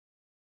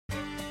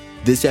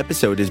This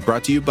episode is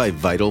brought to you by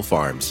Vital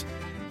Farms.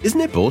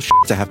 Isn't it bullshit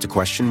to have to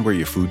question where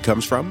your food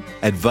comes from?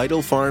 At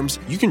Vital Farms,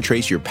 you can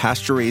trace your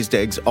pasture-raised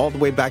eggs all the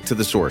way back to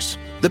the source,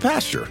 the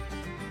pasture.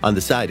 On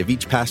the side of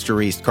each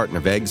pasture-raised carton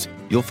of eggs,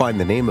 you'll find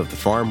the name of the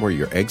farm where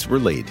your eggs were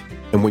laid.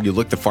 And when you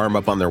look the farm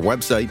up on their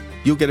website,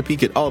 you'll get a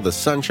peek at all the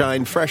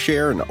sunshine, fresh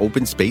air, and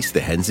open space the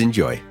hens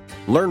enjoy.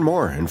 Learn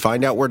more and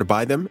find out where to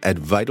buy them at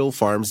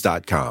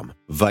vitalfarms.com.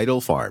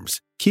 Vital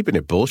Farms, keeping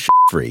it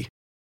bullshit-free.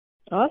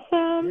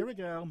 Awesome. Here we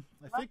go.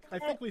 I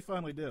think we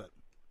finally did it.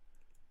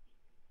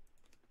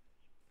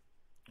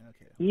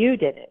 Okay. You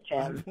did it,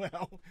 Jim.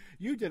 Well,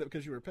 you did it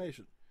because you were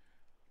patient.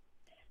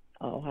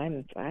 Oh,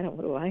 I'm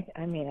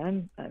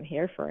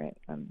here for it.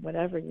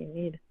 Whatever you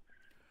need.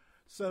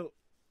 So,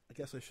 I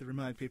guess I should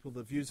remind people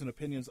the views and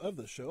opinions of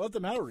the show, of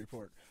the Matter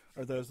Report,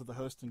 are those of the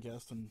host and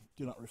guest and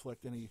do not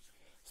reflect any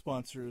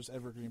sponsors,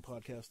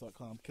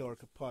 evergreenpodcast.com,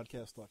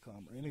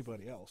 killerpodcast.com, or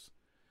anybody else.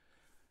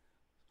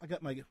 I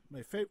got my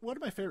one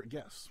of my favorite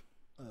guests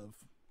of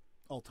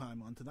all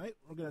time on tonight.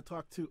 We're going to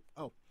talk to,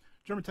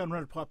 Germantown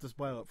Runner popped this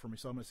bio up for me,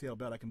 so I'm going to see how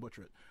bad I can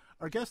butcher it.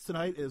 Our guest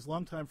tonight is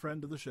longtime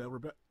friend of the show,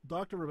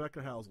 Dr. Rebecca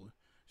Housley.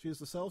 She is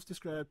the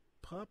self-described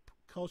pop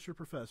culture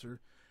professor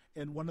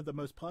and one of the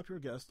most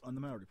popular guests on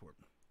the Matter Report.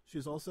 She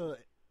is also a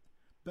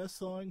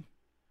best-selling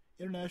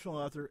international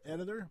author,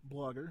 editor,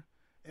 blogger,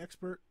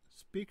 expert,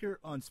 speaker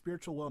on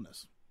spiritual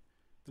wellness.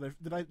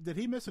 Did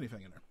he miss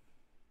anything in there?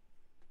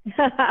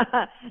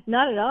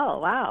 Not at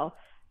all. Wow.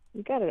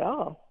 You got it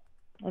all.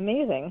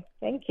 Amazing.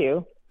 Thank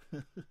you.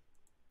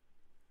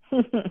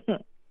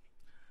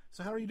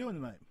 So how are you doing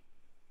tonight?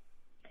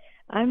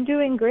 I'm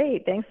doing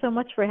great. Thanks so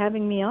much for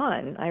having me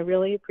on. I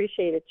really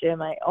appreciate it,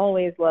 Jim. I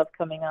always love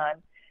coming on.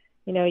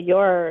 You know,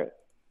 you're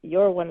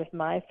one of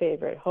my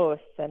favorite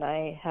hosts, and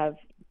I have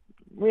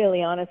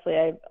really, honestly,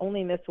 I've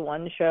only missed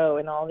one show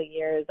in all the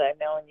years I've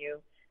known you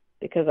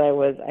because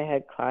I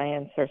had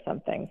clients or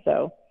something.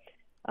 So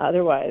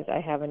otherwise, I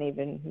haven't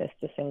even missed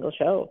a single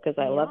show because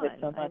I love it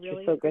so much.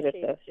 You're so good at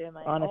this. Jim.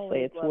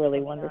 Honestly, it's really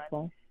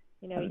wonderful.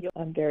 You know,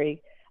 I'm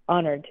very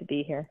honored to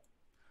be here.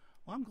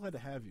 Well, I'm glad to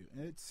have you.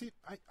 And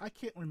I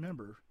can't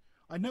remember.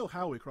 I know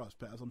how we crossed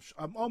paths.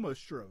 I'm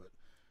almost sure of it.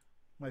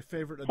 My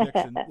favorite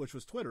addiction, which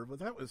was Twitter, but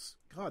that was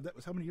how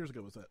many years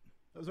ago was that?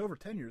 That was over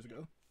 10 years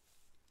ago.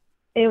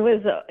 It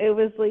was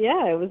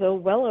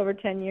well over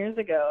 10 years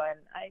ago, and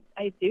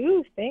I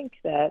do think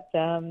that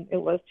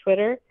it was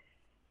Twitter,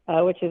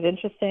 which is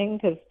interesting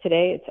because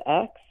today it's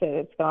X, and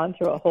it's gone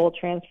through a whole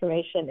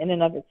transformation in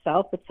and of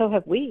itself. But so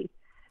have we,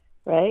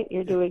 right?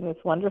 You're doing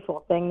this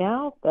wonderful thing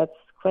now. That's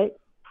quite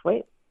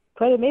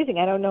amazing.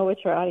 I don't know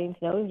what your audience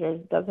knows or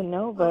doesn't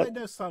know, but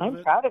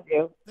I'm proud of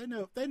you.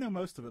 They know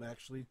most of it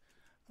actually.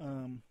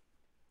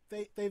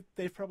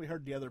 They've probably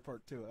heard the other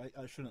part too.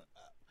 I shouldn't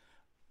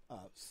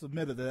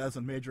submitted it as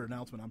a major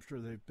announcement. I'm sure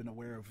they've been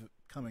aware of it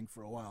coming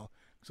for a while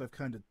because I've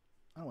kind of,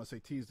 I don't want to say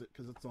teased it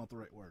because it's not the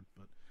right word,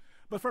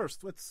 but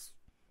first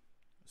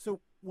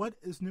so what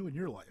is new in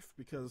your life?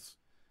 Because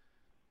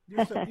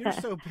you're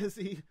so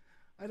busy.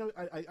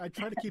 I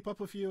try to keep up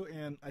with you,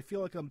 and I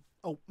feel like I'm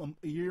a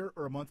year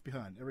or a month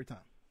behind every time.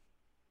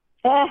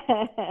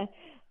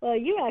 Well,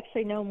 you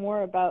actually know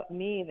more about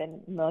me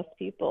than most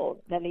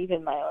people, than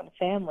even my own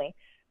family,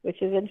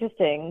 which is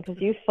interesting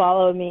because you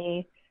follow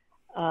me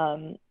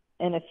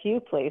in a few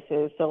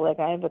places. So, like,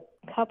 I have a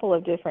couple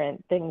of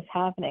different things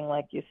happening,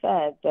 like you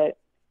said. But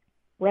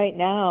right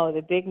now,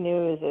 the big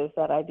news is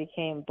that I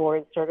became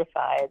board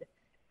certified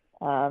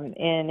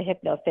in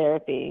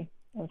hypnotherapy,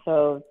 and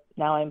so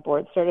now I'm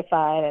board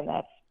certified, and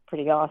that's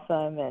pretty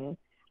awesome. And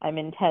I'm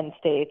in 10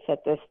 states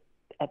at this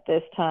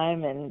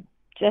time, and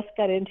just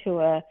got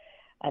into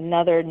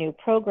another new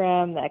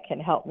program that can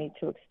help me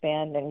to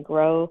expand and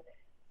grow.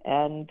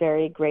 And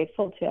very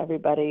grateful to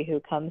everybody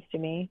who comes to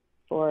me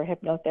for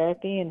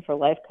hypnotherapy and for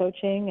life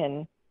coaching,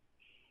 and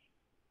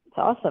it's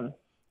awesome.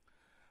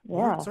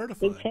 Board Yeah, certified.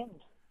 big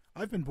change.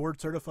 I've been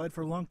board certified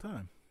for a long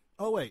time.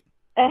 Oh wait,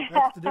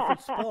 that's the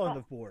different spelling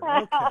of board.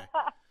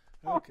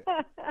 Okay.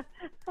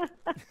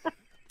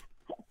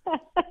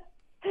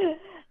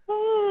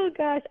 Oh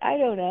gosh, I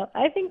don't know.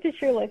 I think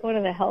that you're like one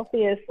of the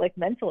healthiest, like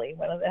mentally,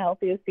 one of the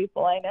healthiest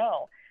people I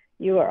know.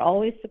 You are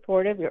always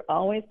supportive. You're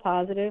always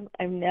positive.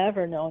 I've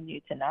never known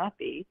you to not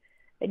be.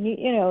 And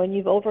and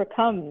you've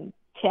overcome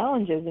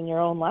challenges in your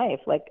own life,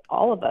 like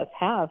all of us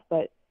have.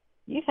 But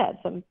you've had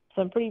some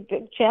pretty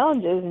big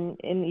challenges,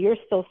 and you're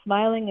still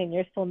smiling, and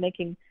you're still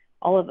making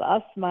all of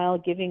us smile,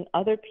 giving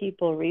other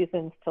people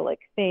reasons to like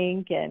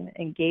think and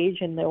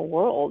engage in their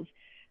worlds.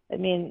 I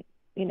mean,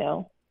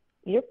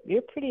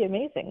 you're pretty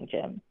amazing,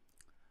 Jim.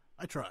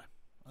 I try.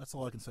 That's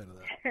all I can say to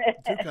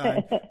that. Too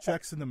kind.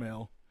 Checks in the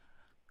mail.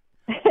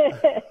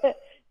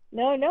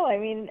 No. I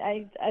mean,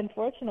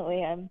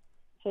 unfortunately, I'm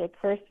sort of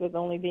cursed with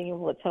only being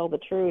able to tell the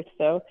truth.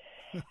 So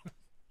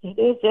it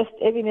is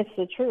it's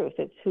the truth.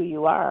 It's who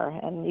you are.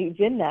 And you've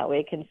been that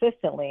way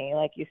consistently.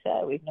 Like you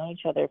said, we've known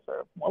each other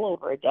for well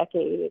over a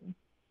decade. And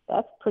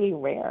that's pretty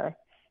rare.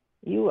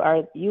 You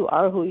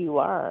are who you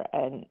are.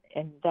 And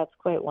that's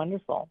quite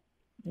wonderful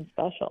and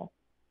special.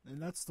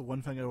 And that's the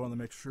one thing I want to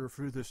make sure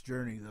through this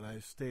journey that I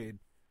stayed.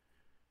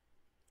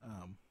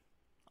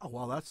 Oh,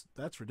 wow,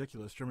 that's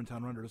ridiculous.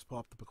 Germantown Runner just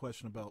popped up a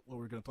question about what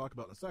we're going to talk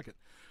about in a second.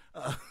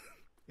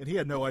 And he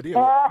had no idea,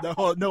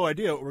 no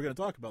idea what we're going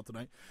to talk about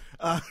tonight.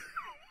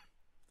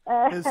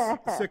 His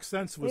sixth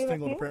sense was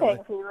tingling, apparently.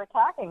 Things we were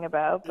talking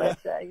about, but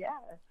yeah.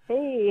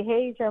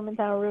 Hey,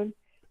 Germantown Rune,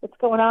 what's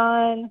going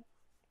on?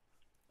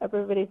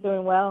 Everybody's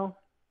doing well.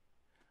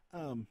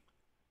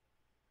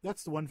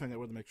 That's the one thing I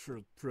want to make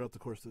sure throughout the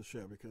course of the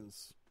show,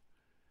 because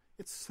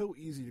it's so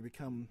easy to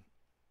become.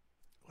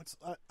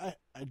 I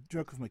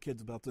joke with my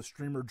kids about the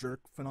streamer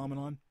jerk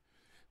phenomenon.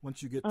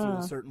 Once you get to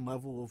a certain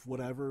level of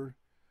whatever,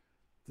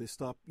 they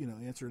stop,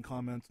 answering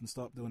comments and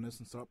stop doing this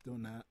and stop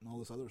doing that and all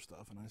this other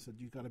stuff. And I said,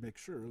 you got to make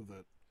sure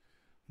that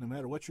no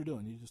matter what you're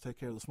doing, you just take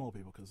care of the small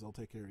people, because they'll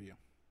take care of you.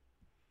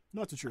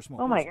 Not that you're a small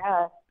person. Oh my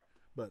God.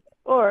 But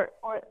or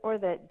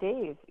that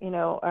Dave,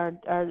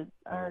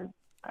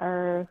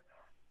 our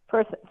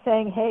person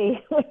saying,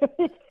 "Hey,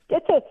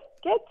 get to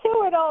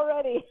it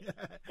already.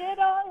 Get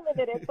on with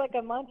it." It's like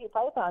a Monty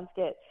Python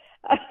skit.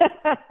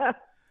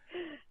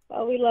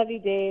 Well, we love you,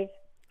 Dave.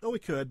 Oh, we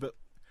could, but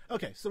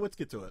okay. So let's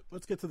get to it.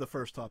 Let's get to the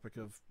first topic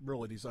of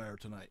Really Desire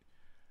tonight.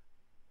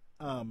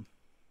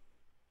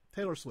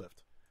 Taylor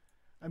Swift.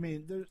 I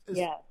mean,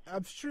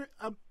 I'm sure.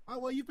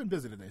 Well, you've been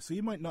busy today, so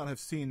you might not have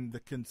seen the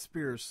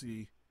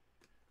conspiracy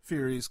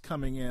theories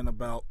coming in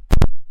about.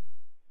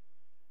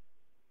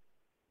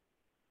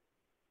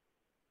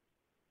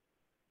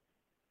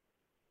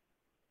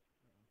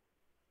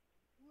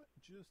 What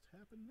just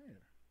happened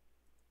there?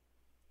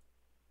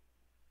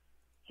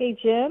 Hey,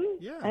 Jim.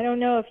 Yeah. I don't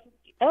know if.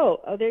 Oh,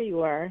 there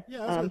you are.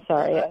 Yeah, I'm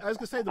sorry. I was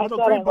gonna say the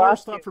little green bar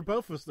stopped for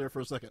both of us there for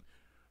a second.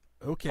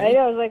 Okay. I know.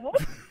 I was like, what?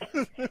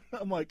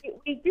 I'm like,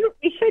 we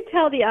should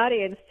tell the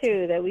audience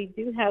too that we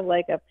do have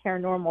like a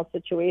paranormal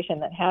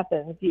situation that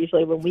happens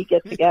usually when we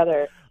get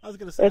together. I was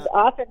gonna say there's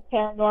often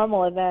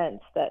paranormal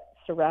events that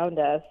surround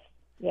us.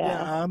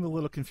 Yeah, I'm a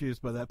little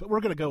confused by that, but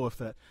we're gonna go with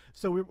that.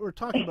 So we're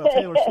talking about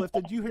Taylor Swift.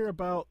 Did you hear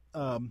about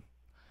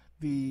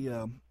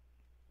the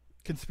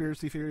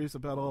conspiracy theories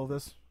about all of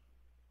this?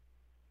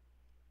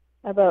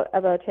 About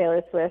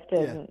Taylor Swift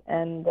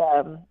and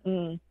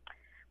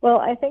well,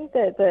 I think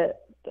that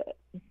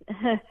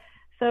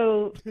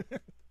so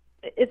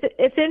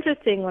it's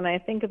interesting when I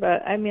think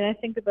about. I mean, I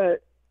think about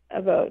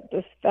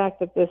the fact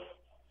that this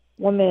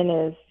woman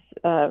is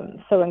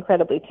so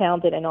incredibly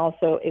talented and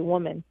also a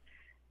woman.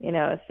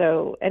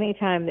 So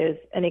anytime there's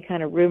any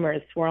kind of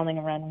rumors swirling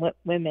around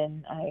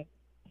women, I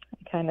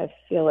kind of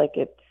feel like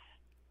it's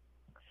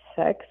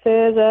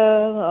sexism.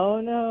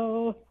 Oh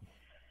no.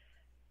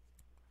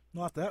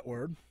 Not that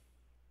word.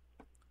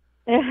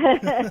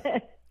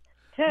 Say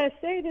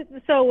this.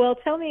 So, well,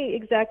 tell me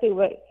exactly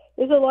what.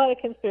 There's a lot of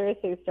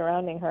conspiracies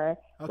surrounding her.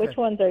 Okay. Which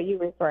ones are you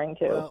referring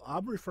to? Well,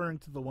 I'm referring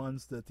to the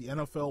ones that the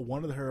NFL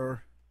wanted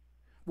her.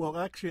 Well,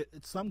 actually,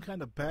 it's some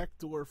kind of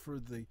backdoor for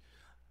the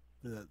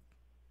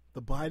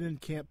Biden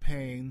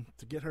campaign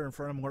to get her in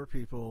front of more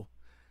people.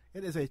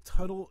 It is a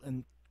total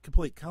and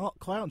complete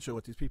clown show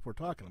what these people are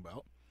talking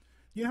about.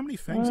 You know how many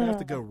things have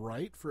to go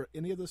right for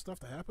any of this stuff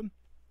to happen?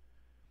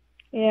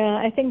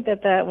 Yeah, I think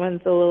that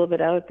one's a little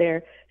bit out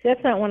there. See,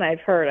 that's not one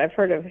I've heard. I've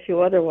heard of a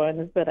few other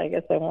ones, but I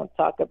guess I won't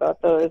talk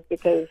about those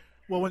because.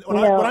 Well, when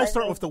I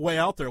start with the way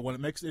out there, when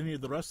it makes any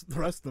of the rest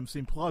of them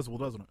seem plausible,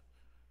 doesn't it?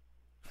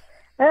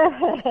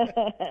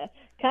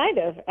 Kind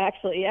of,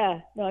 actually,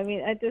 yeah. No, I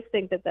mean, I just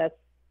think that that's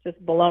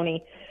just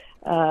baloney.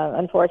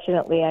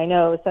 Unfortunately, I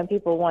know some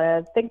people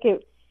want to think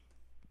it.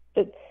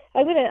 But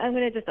I'm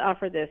gonna just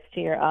offer this to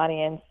your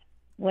audience.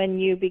 When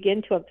you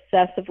begin to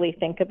obsessively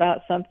think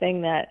about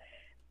something that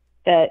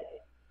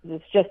is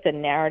just a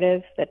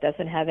narrative that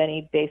doesn't have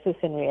any basis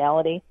in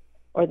reality,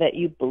 or that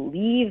you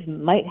believe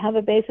might have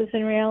a basis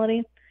in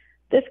reality,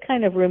 this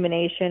kind of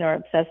rumination or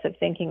obsessive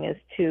thinking is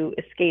to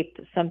escape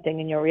something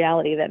in your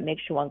reality that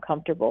makes you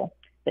uncomfortable,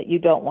 that you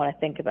don't want to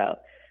think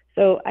about.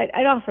 So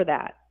I'd offer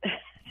that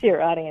to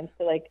your audience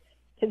to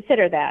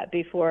consider that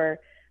before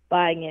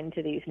buying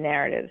into these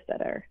narratives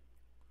that are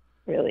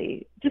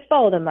really just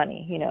follow the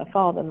money,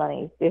 follow the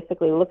money.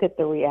 Basically look at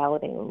the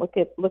reality, look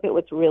at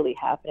what's really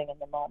happening in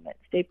the moment,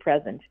 stay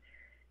present.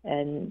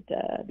 And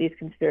these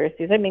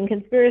conspiracies, I mean,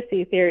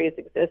 conspiracy theories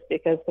exist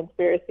because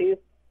conspiracies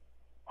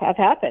have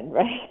happened,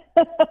 right?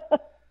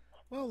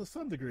 Well, to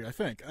some degree, I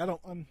think.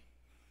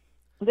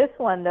 This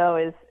one, though,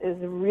 is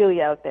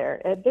really out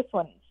there. This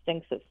one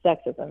stinks of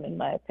sexism, in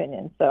my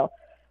opinion. So,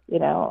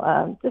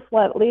 just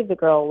leave the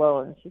girl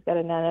alone. She's got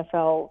an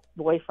NFL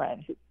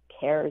boyfriend. Who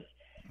cares?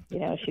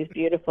 She's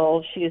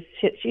beautiful. She's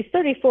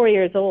 34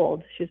 years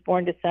old. She was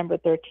born December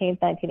 13th,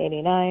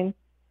 1989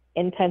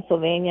 in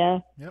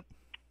Pennsylvania. Yep.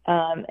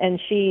 And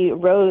she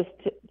rose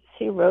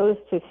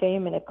to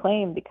fame and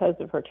acclaim because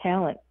of her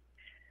talent.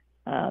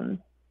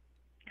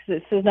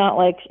 It's not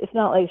like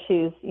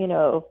she's,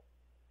 a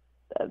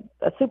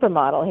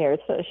supermodel here.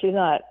 So she's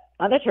not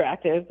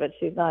unattractive, but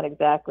she's not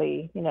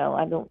exactly,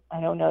 I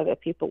don't know that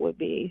people would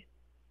be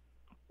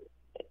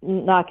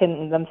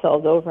knocking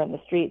themselves over in the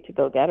street to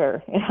go get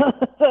her.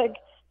 It's like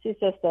She's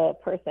just a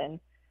person,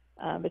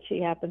 but she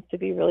happens to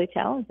be really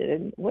talented.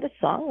 And what a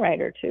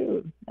songwriter,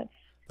 too.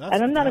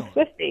 And I'm not a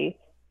Swiftie.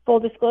 Full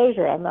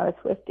disclosure, I'm not a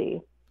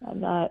Swiftie.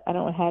 I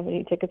don't have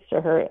any tickets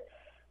to her.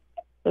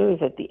 What was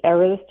it, the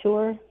Eras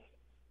tour?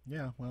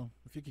 Yeah, well,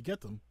 if you could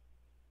get them,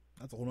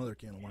 that's a whole other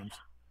can of worms.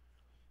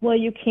 Well,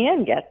 you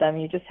can get them.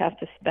 You just have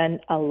to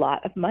spend a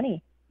lot of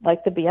money,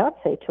 like the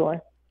Beyonce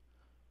tour.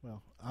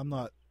 Well,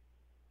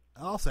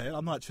 I'll say it,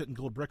 I'm not shitting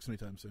gold bricks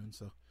anytime soon,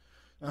 so.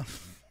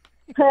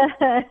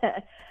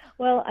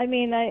 Well, I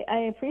mean,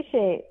 I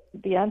appreciate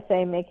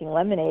Beyonce making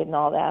lemonade and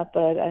all that,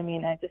 but I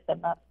mean, I just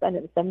am not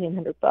spending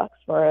 $1,700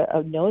 for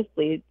a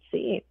nosebleed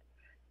seat.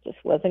 Just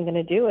wasn't going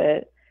to do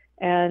it.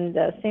 And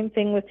same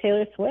thing with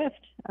Taylor Swift.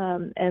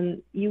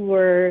 And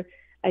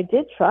I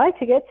did try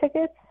to get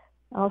tickets.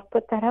 I'll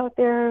put that out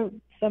there.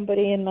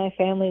 Somebody in my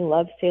family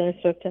loves Taylor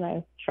Swift, and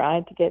I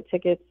tried to get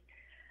tickets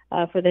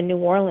for the New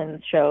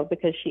Orleans show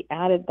because she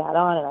added that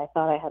on, and I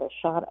thought I had a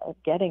shot of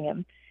getting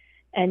him.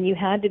 And you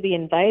had to be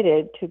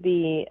invited to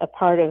be a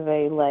part of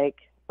a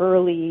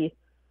early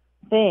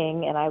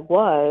thing, and I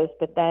was,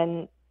 but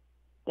then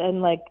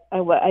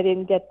I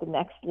didn't get the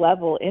next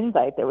level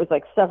invite. There was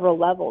several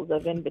levels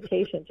of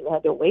invitations you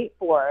had to wait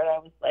for, and I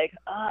was like,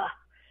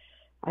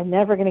 I'm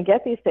never going to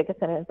get these tickets,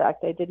 and in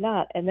fact, I did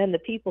not. And then the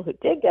people who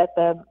did get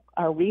them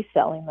are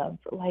reselling them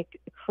for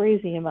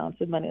crazy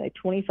amounts of money,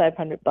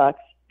 $2,500.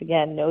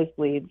 Again,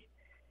 nosebleeds.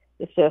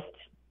 It's just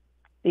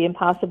the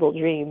impossible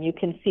dream. You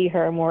can see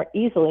her more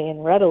easily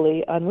and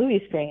readily on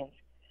movie screens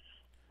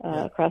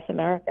across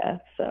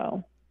America.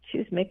 So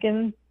she's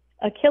making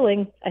a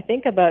killing. I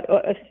think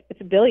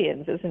it's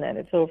billions, isn't it?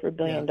 It's over $1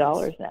 billion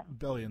now.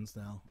 Billions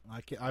now.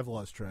 I've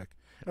lost track.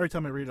 Every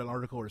time I read an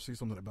article or see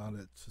something about it,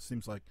 it just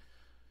seems like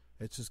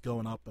it's just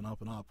going up and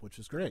up and up, which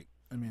is great.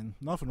 I mean,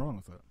 nothing wrong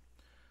with that.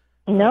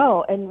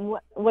 No, and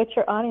what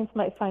your audience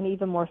might find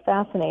even more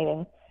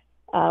fascinating,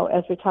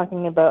 as we're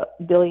talking about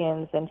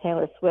billions and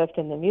Taylor Swift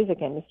in the music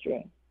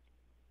industry.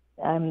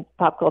 I'm a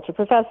pop culture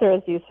professor,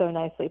 as you so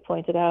nicely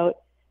pointed out,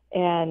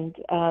 and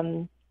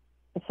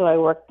so I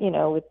work,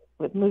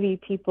 with movie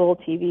people,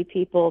 TV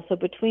people. So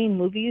between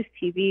movies,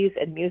 TVs,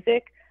 and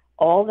music,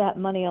 all that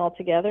money all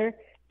together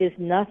is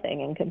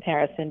nothing in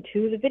comparison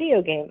to the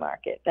video game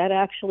market. That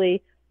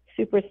actually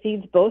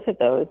supersedes both of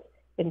those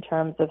in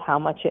terms of how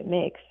much it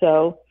makes.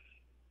 So,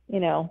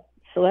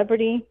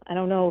 celebrity, I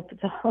don't know if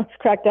it's all it's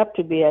cracked up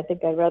to be. I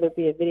think I'd rather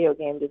be a video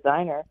game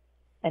designer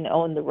and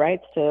own the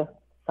rights to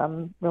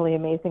some really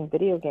amazing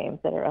video games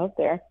that are out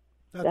there.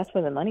 That's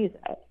where the money's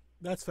at.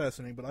 That's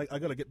fascinating, but I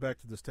got to get back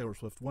to this Taylor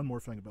Swift. One more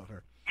thing about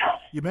her.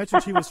 You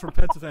mentioned she was from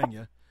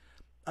Pennsylvania.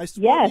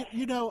 Yes.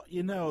 You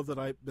know that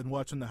I've been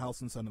watching the House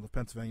and Senate of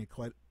Pennsylvania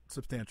quite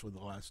substantially the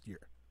last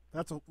year.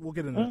 We'll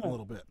get into that in a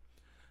little bit.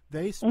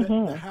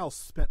 The House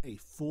spent a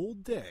full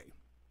day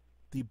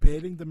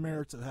debating the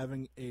merits of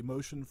having a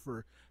motion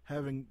for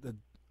having the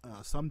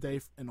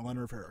someday in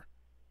honor of her.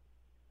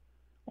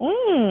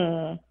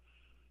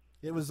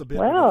 It was a bit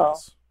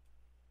ridiculous.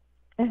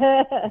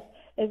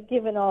 It's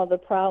given all the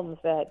problems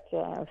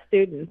that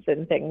students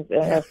and things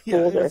have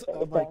schools are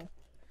facing.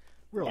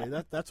 Really,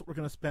 that's what we're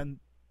going to spend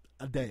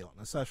a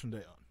session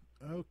day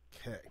on.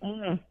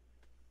 Okay.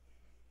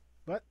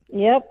 But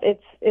yep,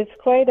 it's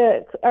quite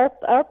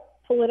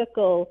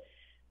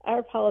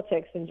our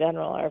politics in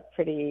general are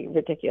pretty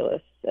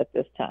ridiculous at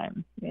this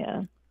time.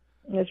 Yeah,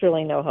 there's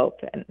really no hope,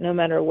 and no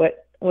matter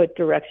what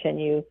direction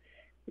you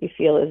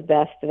feel is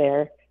best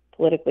there,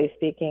 politically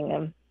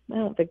speaking, I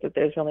don't think that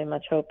there's really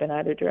much hope in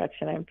either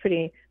direction. I'm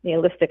pretty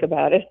nihilistic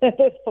about it at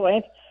this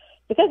point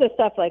because of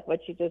stuff like what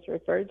you just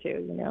referred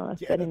to.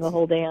 Spending the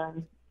whole day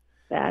on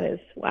that is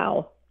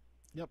wow.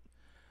 Yep.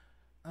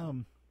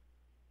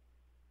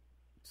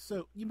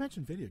 So you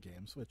mentioned video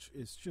games, which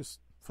is just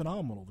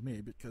phenomenal to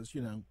me because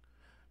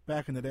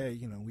back in the day,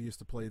 we used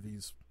to play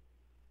these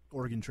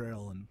Oregon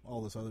Trail and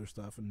all this other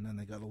stuff, and then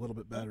they got a little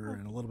bit better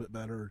and a little bit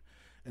better,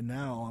 and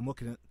now I'm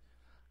looking at,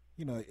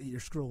 you're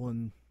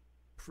scrolling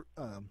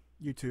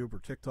YouTube or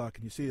TikTok,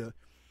 and you see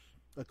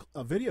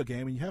a video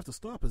game, and you have to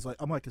stop.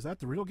 I'm like, is that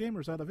the real game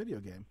or is that a video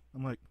game?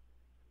 I'm like,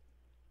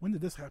 when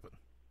did this happen?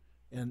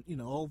 And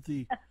all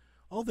the,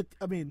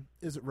 I mean,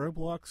 is it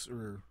Roblox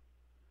or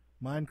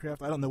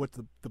Minecraft? I don't know what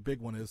the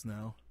big one is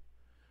now.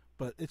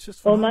 But it's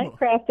just phenomenal.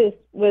 Well, Minecraft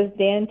was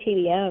Dan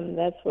TDM.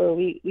 That's where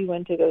we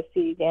went to go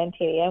see Dan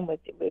TDM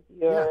with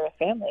your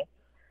family.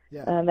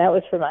 Yeah. That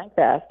was for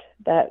Minecraft.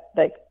 That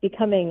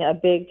becoming a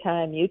big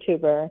time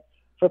YouTuber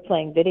for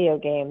playing video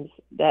games.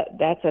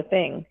 That's a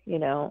thing.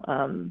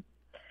 Well,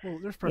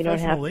 there's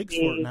professional leagues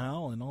for it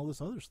now and all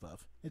this other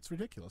stuff. It's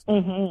ridiculous.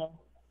 Mm-hmm.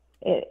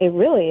 It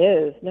really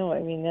is. No,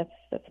 I mean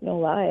that's no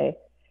lie.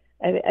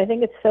 I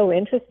think it's so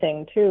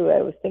interesting too.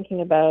 I was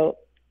thinking about.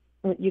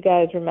 You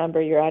guys remember,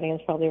 your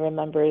audience probably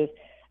remembers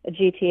a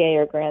GTA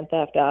or Grand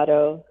Theft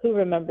Auto. Who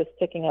remembers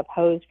picking up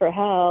hose for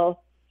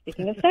hell?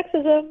 Speaking of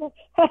sexism.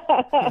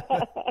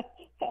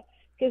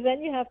 Because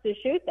then you have to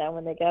shoot them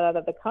when they get out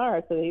of the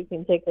car so that you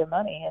can take their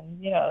money.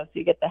 And, so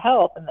you get the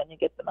help and then you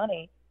get the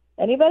money.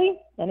 Anybody?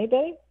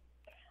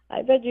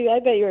 I bet you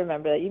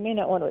remember that. You may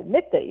not want to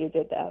admit that you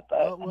did that,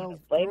 but well, I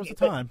don't blame there was you, a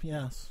time,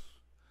 yes.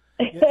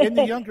 In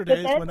the younger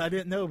days when I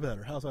didn't know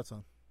better. How's that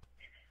sound?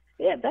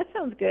 Yeah, that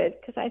sounds good,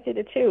 because I did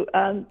it too.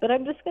 But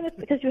I'm just going to,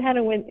 because you had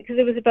to win, because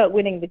it was about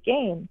winning the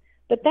game.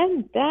 But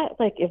then that,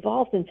 like,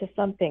 evolved into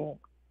something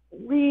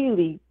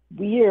really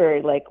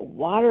weird, like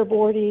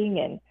waterboarding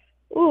and,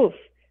 oof,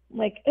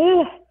 like,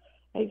 ugh.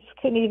 I just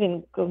couldn't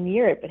even go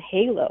near it. But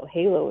Halo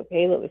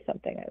is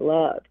something I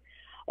loved.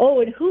 Oh,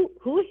 and who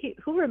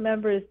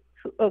remembers?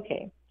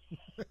 Okay,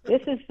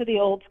 this is for the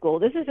old school.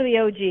 This is for the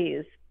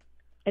OGs.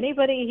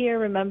 Anybody here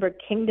remember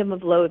Kingdom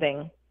of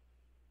Loathing?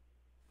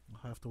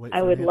 I'll have to wait.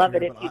 I would love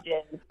it if you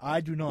did. I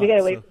do not. We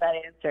gotta wait for that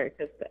answer,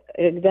 because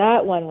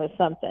that one was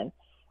something.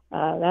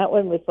 That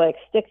one was like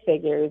stick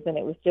figures, and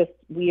it was just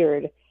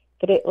weird,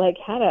 but it like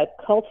had a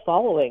cult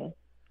following.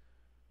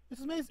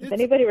 It's amazing. If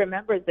anybody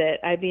remembers it,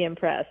 I'd be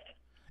impressed.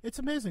 It's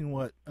amazing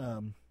what,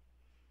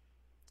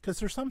 because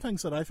there's some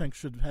things that I think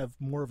should have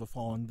more of a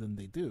following than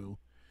they do,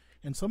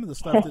 and some of the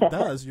stuff that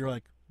does, you're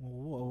like,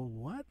 whoa,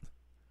 what?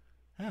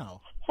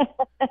 How?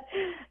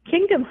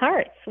 Kingdom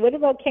Hearts. What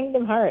about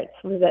Kingdom Hearts?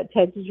 Was that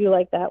Ted? Did you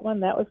like that one?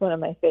 That was one of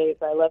my faves.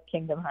 I love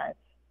Kingdom Hearts.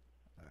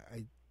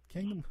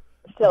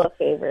 Still a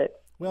favorite.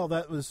 Well,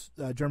 that was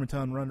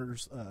Germantown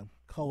Runner's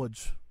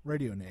college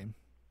radio name,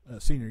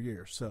 senior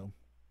year. So,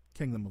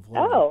 Kingdom of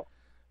Love. Oh.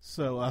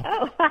 So,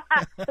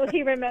 so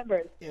he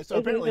remembers. Yeah, so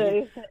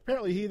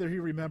apparently either he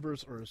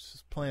remembers or is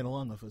just playing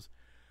along with us.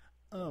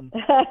 Oh,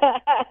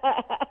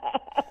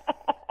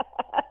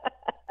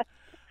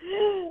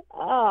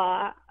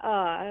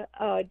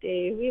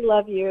 Dave, we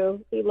love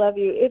you. We love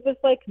you. It was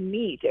like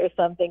meat or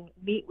something.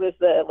 Meat was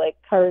the like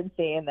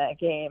currency in that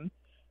game.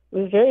 It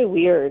was very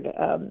weird. It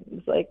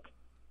was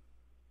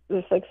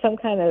like some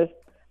kind of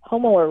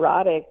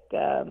homoerotic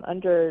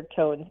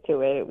undertones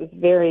to it. It was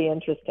very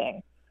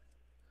interesting.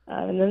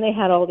 And then they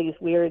had all these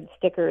weird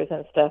stickers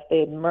and stuff.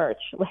 They had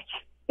merch, like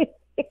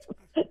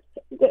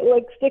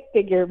stick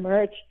figure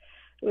merch.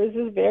 It was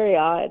just very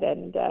odd,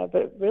 and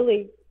but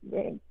really,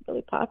 really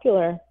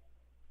popular.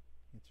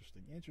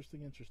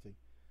 Interesting.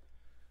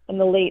 In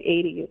the late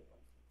 80s.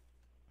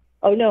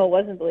 Oh, no, it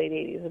wasn't the late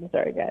 80s. I'm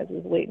sorry, guys.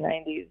 It was late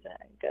 90s.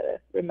 I got to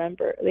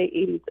remember. Late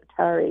 80s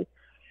Atari.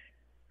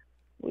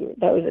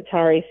 That was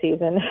Atari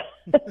season.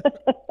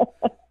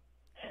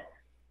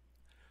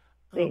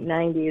 Late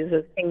 90s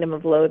was Kingdom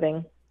of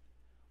Loathing.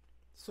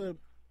 So,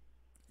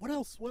 what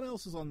else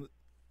is on the...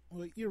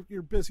 Well,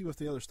 you're busy with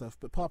the other stuff,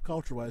 but pop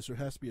culture-wise, there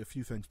has to be a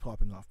few things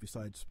popping off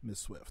besides Ms.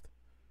 Swift.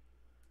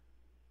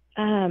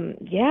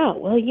 Yeah,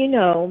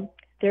 well,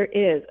 there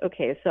is.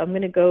 Okay, so I'm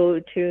going to go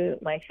to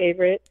my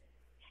favorite,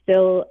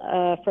 still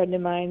a friend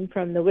of mine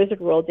from the Wizard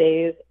World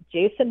days,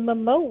 Jason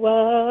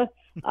Momoa,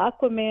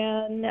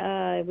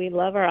 Aquaman. We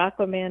love our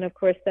Aquaman. Of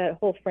course, that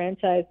whole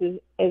franchise is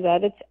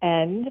at its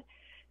end.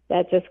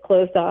 That just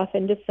closed off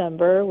in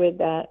December with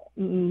that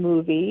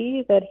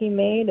movie that he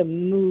made, a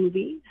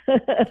movie.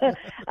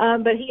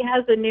 But he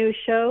has a new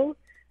show.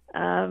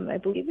 I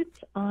believe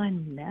it's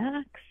on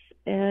Max.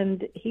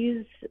 And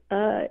he's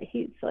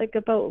like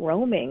about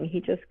roaming.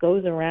 He just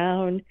goes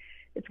around.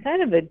 It's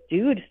kind of a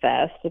dude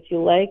fest if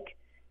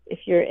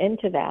you're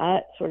into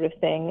that sort of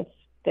thing. It's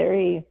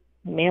very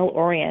male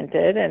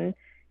oriented, and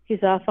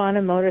he's off on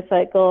a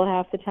motorcycle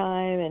half the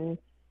time and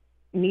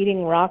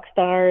meeting rock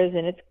stars,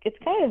 and it's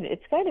kind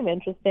of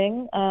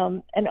interesting.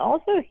 And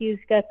also he's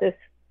got this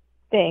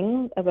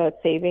thing about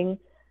saving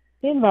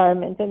the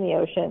environment and the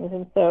oceans,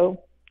 and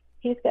so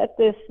he's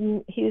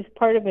he's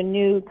part of a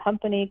new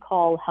company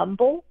called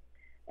Humble.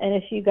 And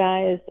if you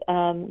guys,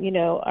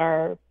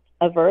 are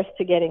averse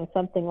to getting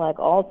something like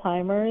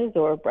Alzheimer's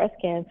or breast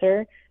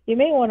cancer, you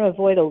may want to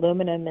avoid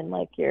aluminum in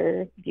like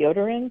your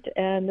deodorant.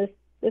 And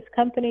this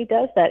company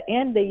does that.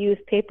 And they use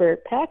paper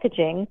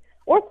packaging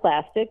or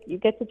plastic. You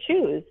get to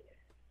choose.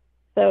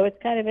 So it's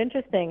kind of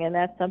interesting. And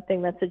that's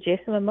something that's a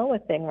Jason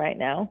Momoa thing right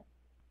now.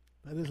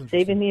 That is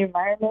saving the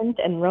environment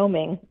and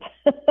roaming.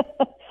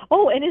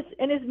 Oh, and his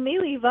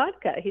mealy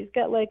vodka. He's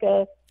got like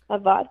a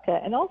vodka,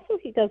 and also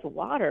he does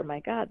water. My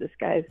God, this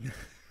guy's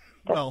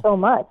got so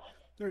much.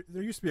 There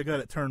used to be a guy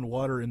that turned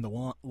water into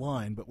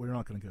wine, but we're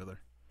not going to go there.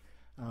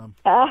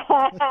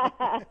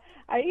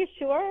 Are you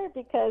sure?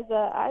 Because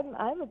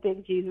I'm a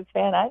big Jesus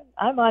fan.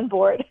 I'm on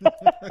board.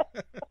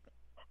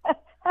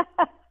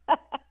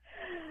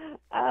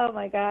 Oh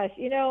my gosh!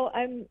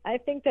 I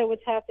think that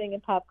what's happening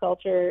in pop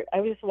culture.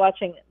 I was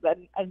watching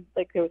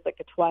like there was like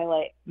a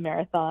Twilight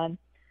marathon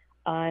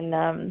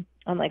on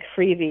like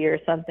Freevee or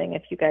something.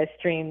 If you guys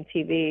stream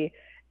TV,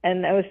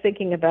 and I was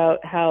thinking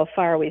about how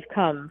far we've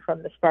come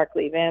from the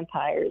sparkly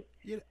vampires.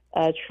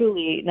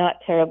 Truly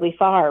not terribly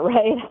far,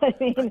 right? I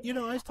mean,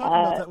 I was talking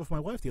about that with my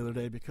wife the other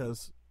day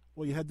because,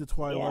 you had the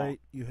Twilight,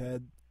 you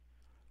had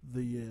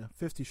the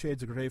 50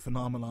 Shades of Grey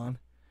phenomenon,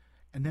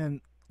 and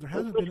then there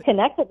hasn't been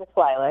connected to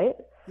Twilight.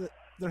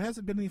 There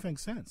hasn't been anything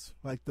since,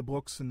 like the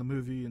books and the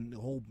movie and the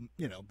whole,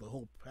 the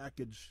whole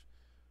package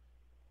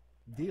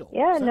deal.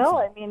 Yeah, no,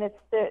 I mean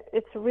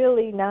it's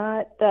really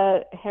not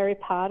Harry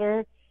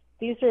Potter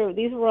these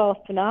were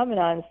all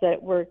phenomenons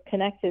that were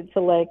connected to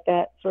like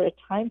that sort of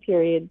time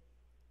period,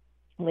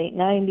 late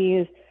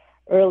 90s,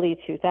 early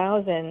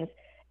 2000s.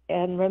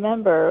 And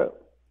remember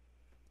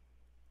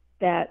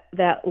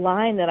that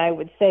line that I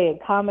would say in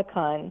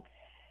Comic-Con,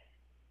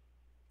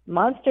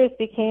 monsters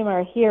became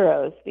our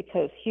heroes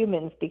because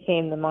humans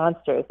became the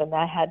monsters. And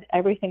that had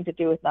everything to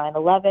do with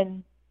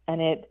 9/11,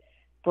 and it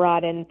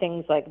brought in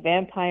things like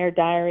Vampire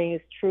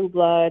Diaries, True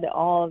Blood,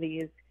 all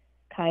these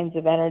kinds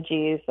of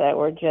energies that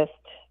were just,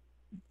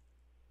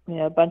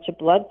 a bunch of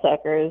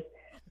bloodsuckers.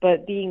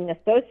 But being a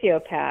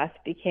sociopath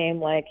became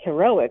like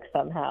heroic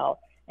somehow.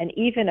 And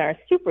even our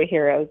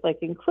superheroes, like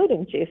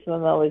including Jason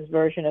Momoa's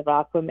version of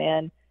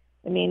Aquaman,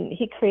 I mean,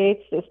 he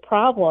creates this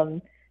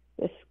problem.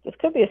 This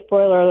could be a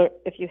spoiler alert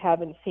if you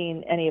haven't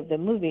seen any of the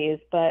movies,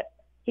 but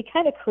he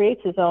kind of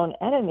creates his own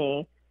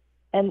enemy.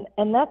 And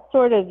that's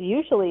sort of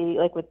usually,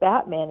 like with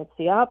Batman, it's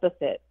the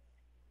opposite.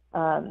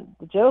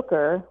 The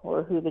Joker,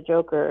 or who the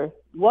Joker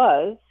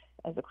was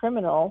as a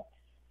criminal,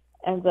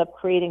 ends up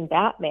creating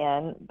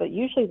Batman, but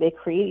usually they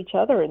create each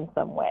other in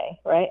some way,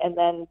 right? And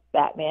then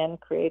Batman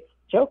creates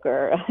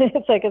Joker.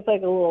 It's like a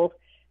little,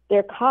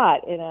 they're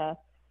caught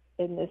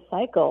in this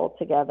cycle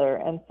together.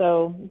 And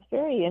so it's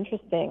very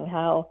interesting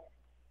how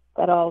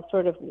that all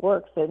sort of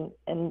works. And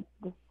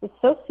the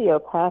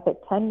sociopathic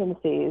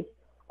tendencies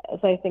is,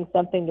 I think,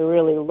 something to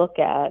really look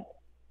at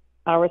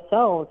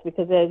ourselves,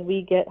 because as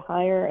we get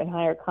higher and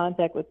higher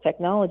contact with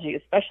technology,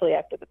 especially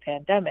after the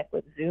pandemic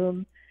with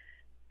Zoom,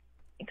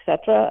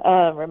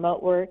 etc.,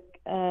 remote work,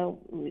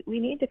 we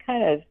need to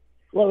kind of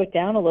slow it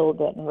down a little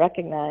bit and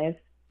recognize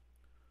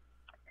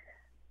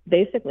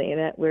basically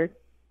that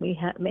we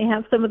may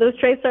have some of those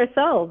traits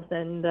ourselves,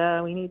 and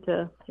we need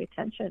to pay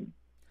attention.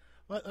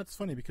 Well, that's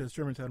funny, because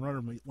Germantown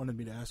Runner wanted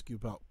me to ask you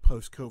about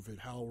post-COVID,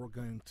 how we're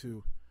going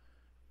to,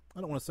 I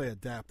don't want to say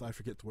adapt, I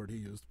forget the word he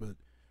used, but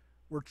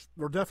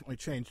we're definitely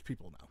changed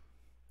people now.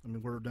 I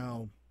mean, we're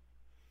now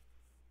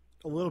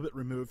a little bit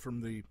removed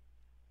from the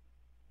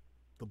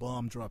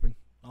bomb dropping.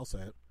 I'll say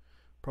it.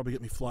 Probably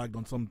get me flagged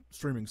on some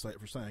streaming site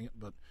for saying it,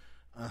 but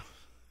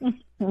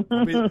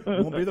won't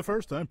be the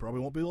first time. Probably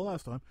won't be the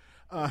last time.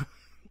 I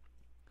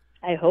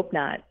hope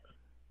not.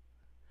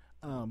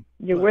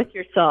 You're worth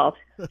your salt.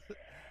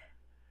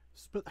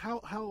 But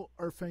how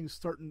are things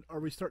starting? Are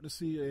we starting to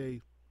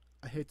see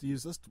I hate to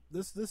use this.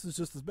 This is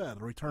just as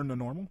bad. A return to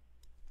normal?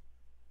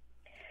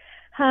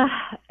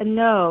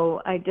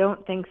 No, I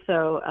don't think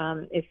so.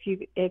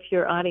 If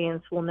your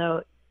audience will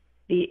note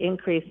the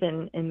increase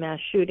in mass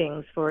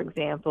shootings, for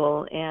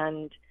example,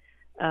 and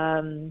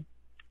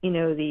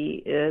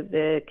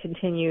the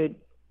continued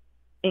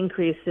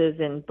increases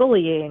in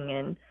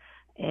bullying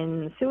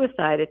and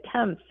suicide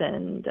attempts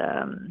and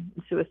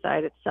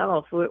suicide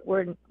itself,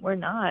 we're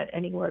not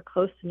anywhere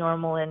close to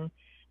normal.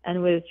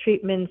 And with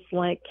treatments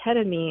like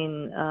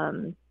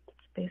ketamine,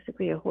 it's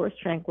basically a horse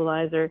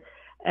tranquilizer,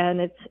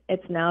 and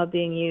it's now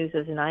being used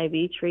as an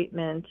IV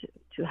treatment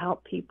to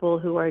help people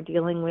who are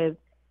dealing with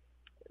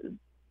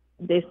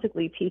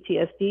basically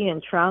PTSD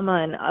and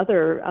trauma and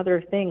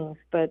other things.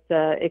 But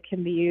it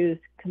can be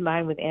used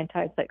combined with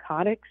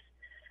antipsychotics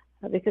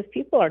because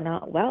people are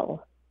not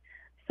well.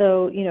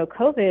 So,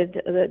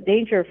 COVID, the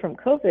danger from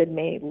COVID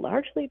may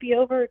largely be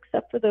over,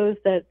 except for those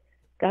that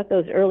got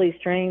those early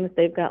strains.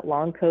 They've got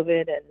long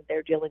COVID and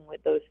they're dealing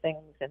with those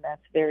things, and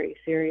that's very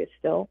serious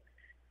still.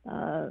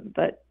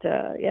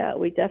 Yeah,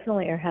 we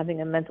definitely are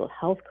having a mental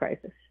health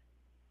crisis,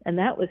 and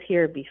that was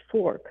here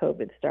before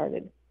COVID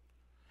started.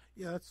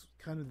 Yeah, that's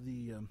kind of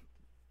the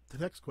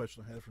next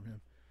question I had from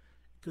him,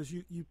 because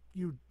you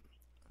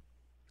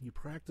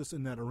practice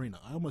in that arena.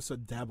 I almost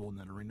said dabble in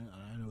that arena,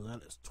 and I know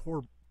that is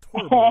horribly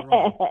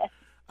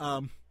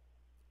wrong.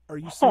 Are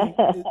you saying,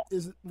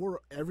 is it more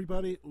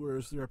everybody, or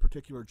is there a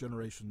particular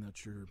generation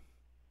that you're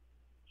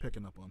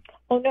picking up on?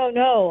 Oh,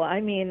 no.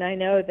 I mean, I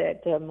know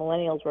that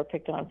millennials were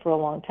picked on for a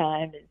long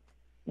time. And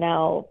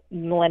now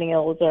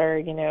millennials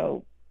are,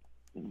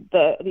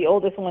 the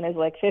oldest one is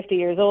like 50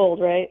 years old,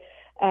 right?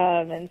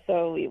 And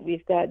so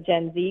we've got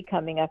Gen Z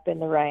coming up in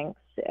the ranks.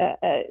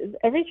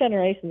 Every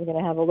generation is going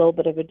to have a little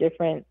bit of a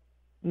different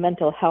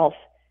mental health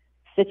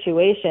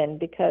situation,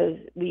 because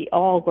we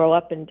all grow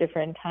up in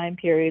different time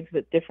periods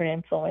with different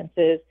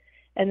influences.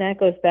 And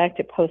that goes back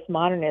to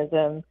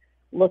postmodernism,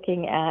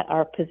 looking at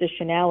our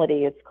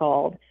positionality, it's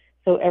called.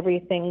 So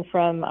everything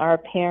from our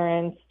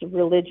parents,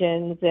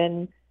 religions,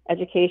 and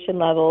education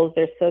levels,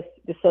 the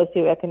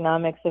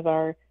socioeconomics of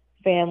our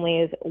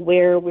families,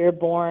 where we're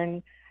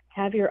born.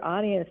 Have your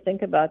audience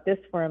think about this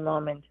for a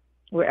moment.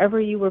 Wherever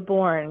you were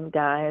born,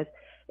 guys,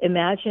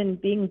 imagine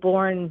being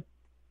born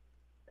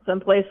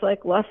someplace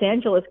like Los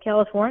Angeles,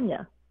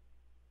 California.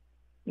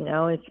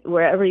 It's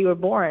wherever you were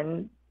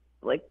born.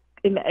 Like,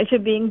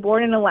 imagine being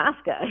born in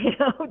Alaska,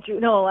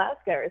 Juneau,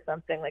 Alaska, or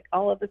something. Like,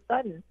 all of a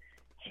sudden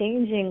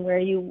changing where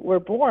you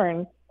were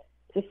born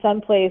to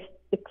someplace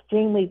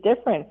extremely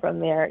different from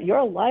there.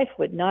 Your life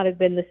would not have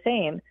been the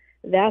same.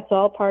 That's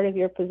all part of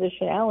your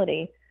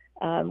positionality.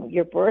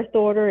 Your birth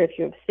order, if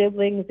you have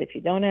siblings, if you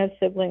don't have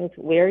siblings,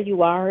 where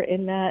you are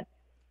in that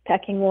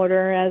pecking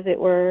order, as it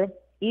were.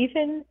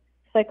 Even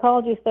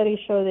psychology studies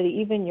show that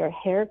even your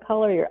hair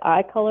color, your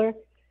eye color,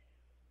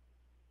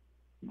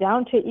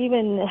 down to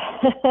even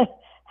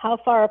how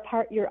far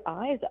apart your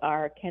eyes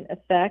are, can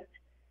affect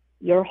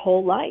your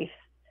whole life.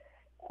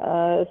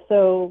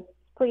 So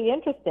it's pretty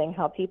interesting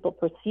how people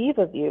perceive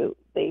of you.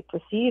 They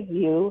perceive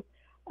you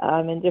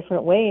in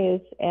different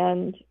ways,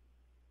 and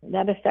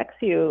that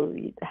affects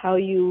you. How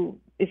you,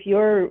 if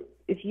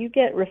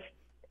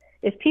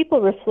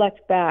people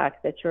reflect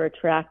back that you're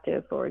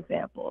attractive, for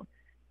example,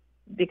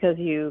 because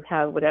you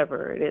have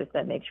whatever it is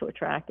that makes you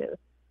attractive,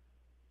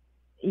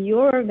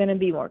 you're going to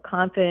be more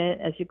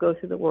confident as you go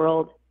through the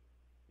world.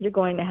 You're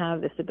going to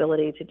have this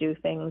ability to do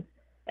things.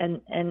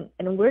 And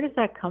where does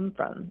that come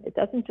from? It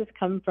doesn't just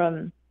come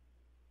from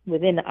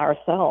within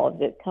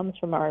ourselves. It comes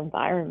from our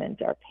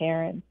environment, our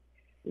parents,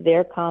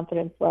 their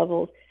confidence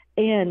levels,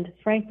 and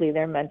frankly,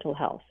 their mental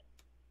health.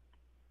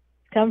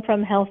 Come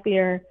from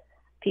healthier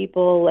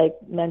people, like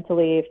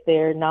mentally, if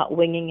they're not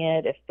winging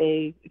it, if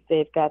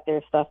they've got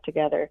their stuff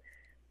together,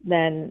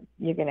 then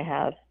you're going to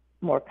have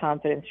more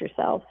confidence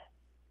yourself.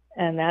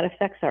 And that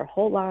affects our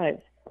whole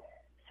lives.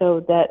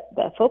 So that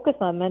focus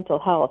on mental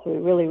health, we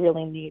really,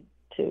 really need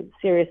to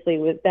seriously,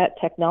 with that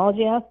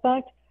technology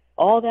aspect,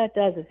 all that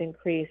does is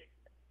increase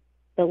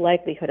the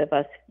likelihood of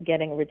us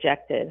getting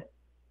rejected.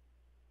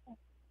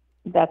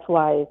 That's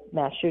why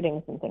mass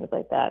shootings and things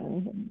like that,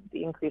 and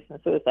the increase in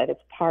suicide,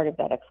 it's part of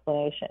that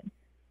explanation,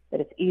 that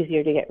it's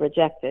easier to get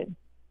rejected.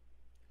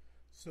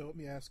 So let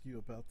me ask you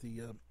about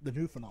the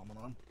new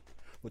phenomenon,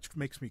 which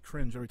makes me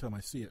cringe every time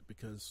I see it,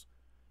 because,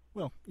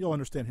 well, you'll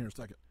understand here in a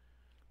second.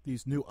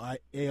 These new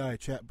AI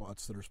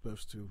chatbots that are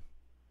supposed to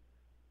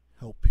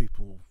help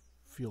people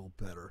feel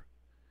better.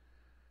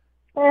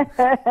 You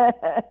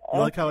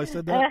like how I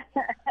said that?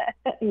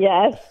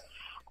 Yes.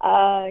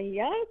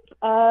 Yes.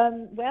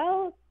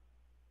 Well,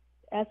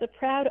 as a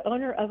proud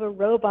owner of a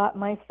robot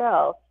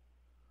myself,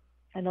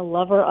 and a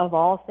lover of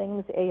all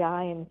things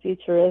AI and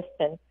futurist,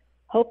 and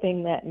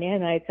hoping that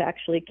nanites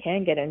actually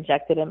can get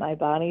injected in my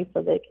body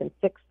so they can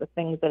fix the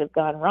things that have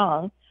gone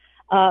wrong,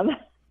 I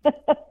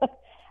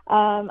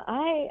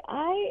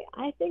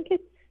think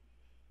it's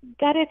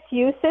got its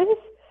uses.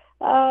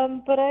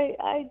 But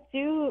I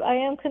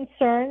am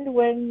concerned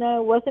when,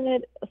 wasn't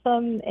it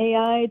some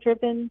AI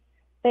driven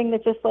thing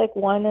that just like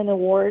won an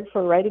award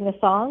for writing a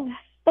song?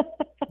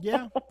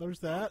 Yeah, there's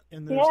that.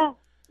 And there's,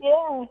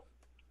 yeah.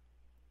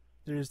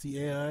 There's the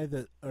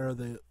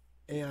the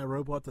AI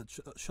robot that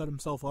shut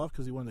himself off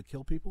because he wanted to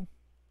kill people.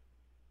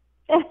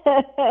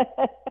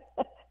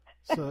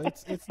 So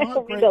it's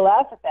not great. I to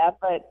laugh at that,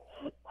 but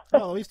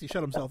well, at least he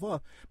shut himself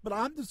off. But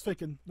I'm just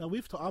thinking. Now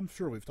I'm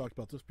sure we've talked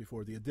about this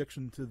before. The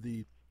addiction to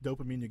the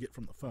dopamine you get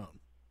from the phone,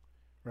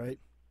 right?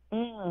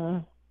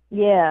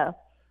 Yeah.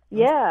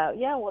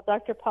 Well,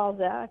 Dr. Paul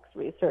Zach's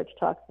research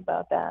talks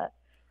about that.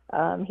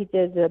 He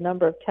did a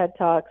number of TED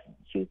Talks,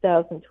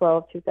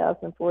 2012,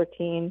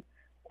 2014,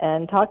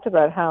 and talked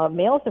about how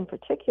males in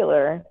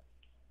particular,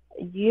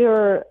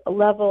 your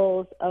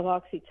levels of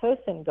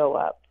oxytocin go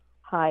up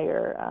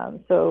higher.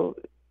 So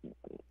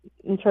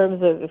in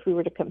terms of if we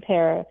were to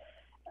compare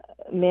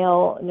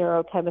male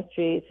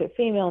neurochemistry to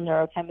female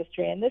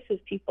neurochemistry, and this is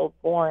people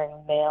born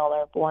male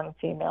or born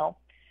female,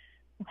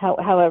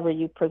 however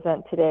you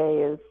present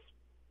today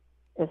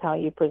is how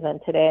you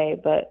present today,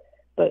 but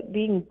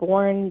being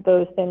born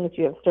those things,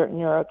 you have certain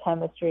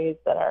neurochemistries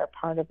that are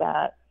part of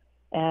that,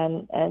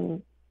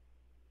 and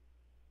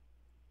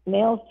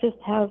males just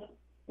have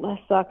less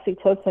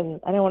oxytocin.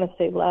 I don't want to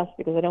say less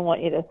because I don't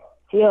want you to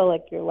feel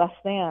like you're less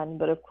than,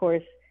 but of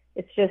course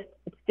it's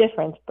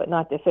different but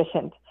not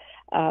deficient,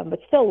 but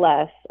still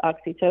less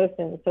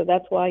oxytocin. So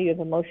that's why you have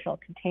emotional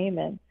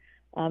containment,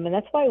 and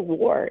that's why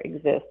war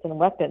exists and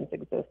weapons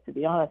exist, to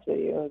be honest with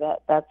you.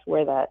 That's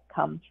where that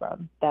comes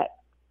from, that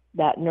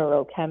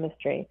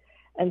neurochemistry.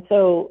 And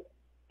so,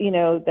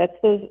 that's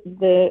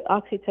the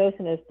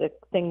oxytocin is the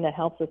thing that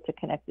helps us to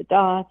connect the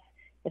dots.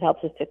 It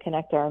helps us to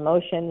connect our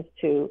emotions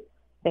to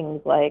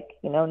things like,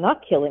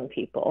 not killing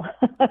people,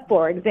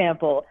 for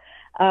example.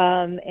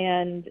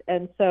 And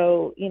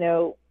so,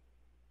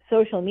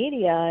 social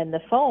media and the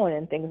phone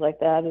and things like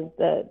that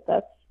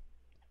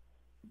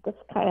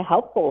that's kind of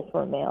helpful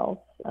for males,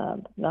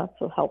 not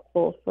so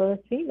helpful for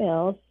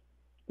females,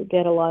 who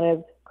get a lot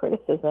of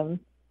criticism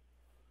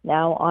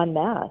now en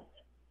masse.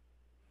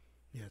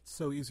 Yeah, it's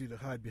so easy to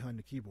hide behind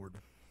the keyboard.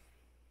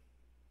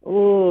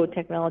 Ooh,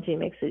 technology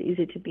makes it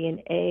easy to be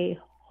an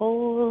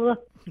a-hole.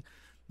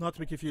 Not to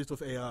be confused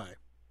with AI.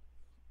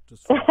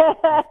 Just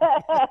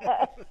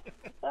I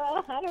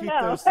don't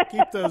know.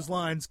 Keep those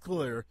lines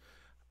clear.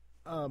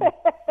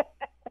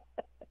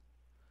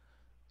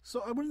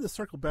 So I wanted to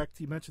circle back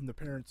to, you mentioned the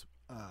parents'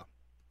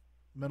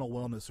 mental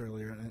wellness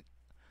earlier, and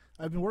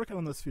I've been working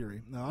on this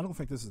theory. Now, I don't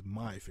think this is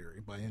my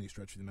theory by any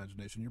stretch of the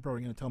imagination. You're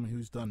probably going to tell me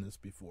who's done this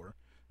before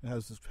and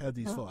has had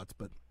these thoughts,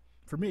 but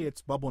for me,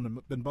 it's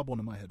been bubbling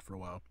in my head for a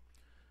while.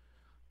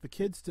 The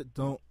kids that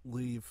don't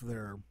leave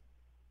their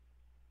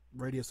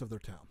radius of their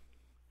town.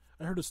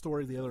 I heard a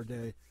story the other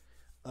day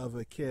of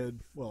a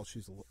kid. Well,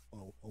 she's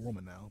a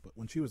woman now, but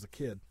when she was a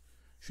kid,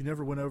 she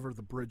never went over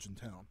the bridge in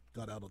town,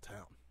 got out of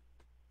town.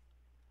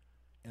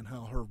 And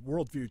how her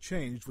worldview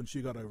changed when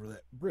she got over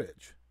that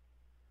bridge.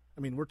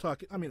 I mean,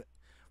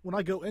 when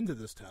I go into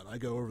this town, I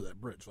go over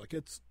that bridge. Like,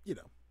 it's,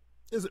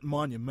 isn't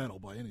monumental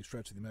by any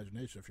stretch of the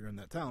imagination. If you're in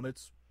that town,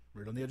 it's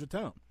right on the edge of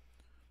town,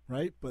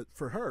 right? But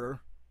for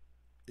her,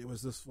 it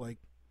was this, like,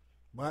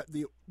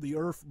 the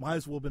earth might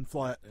as well have been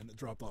flat, and it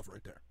dropped off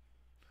right there.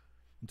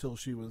 Until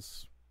she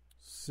was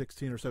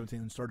 16 or 17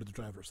 and started to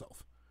drive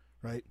herself,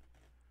 right?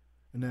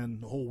 And then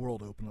the whole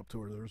world opened up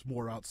to her. There was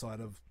more outside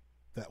of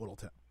that little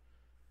town.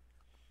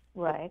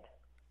 Right.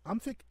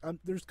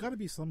 There's got to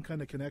be some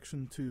kind of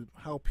connection to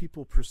how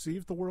people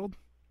perceive the world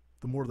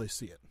the more they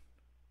see it.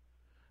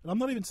 And I'm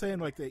not even saying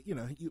like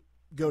you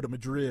go to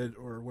Madrid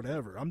or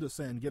whatever. I'm just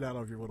saying get out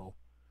of your little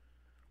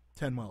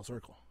 10-mile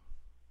circle.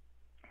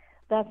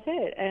 That's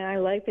it. And I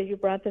like that you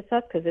brought this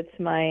up because it's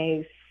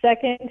my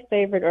second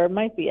favorite, or it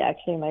might be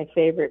actually my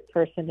favorite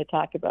person to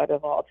talk about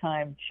of all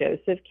time,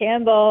 Joseph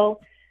Campbell.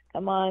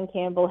 Come on,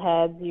 Campbell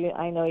heads.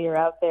 I know you're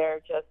out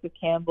there. Joseph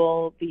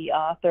Campbell, the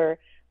author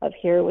of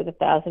Here with a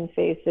Thousand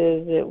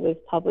Faces. It was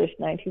published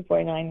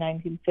 1949,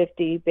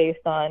 1950,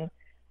 based on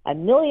a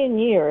million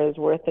years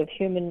worth of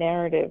human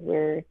narrative,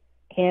 where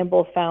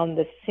Campbell found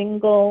the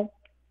single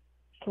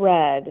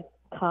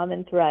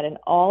common thread in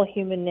all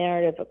human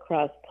narrative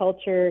across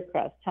culture,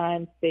 across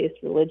time, space,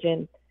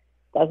 religion,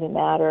 doesn't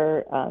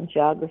matter,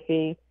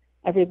 geography.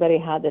 Everybody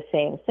had the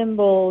same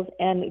symbols.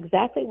 And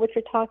exactly what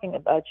you're talking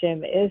about,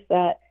 Jim, is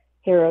that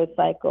hero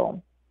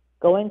cycle.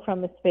 Going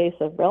from a space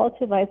of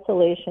relative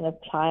isolation of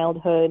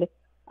childhood,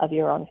 of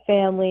your own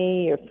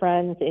family, your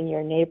friends, in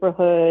your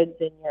neighborhoods,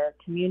 in your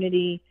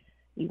community.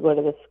 You go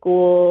to the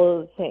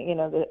schools,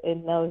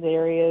 in those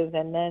areas.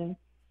 And then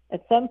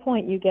at some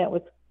point you get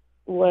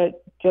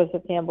what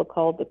Joseph Campbell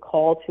called the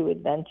call to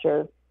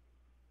adventure.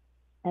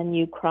 And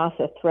you cross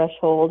a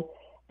threshold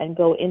and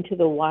go into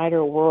the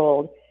wider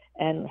world.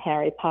 And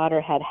Harry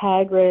Potter had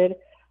Hagrid.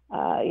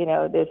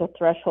 There's a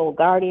threshold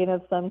guardian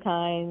of some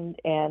kind,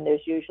 and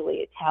there's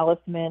usually a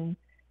talisman.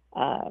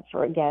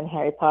 For again,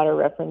 Harry Potter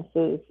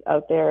references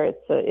out there.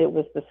 It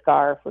was the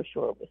scar for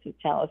sure. It was his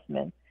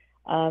talisman.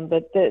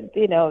 But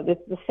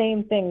the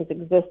same things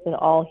exist in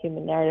all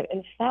human narrative.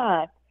 In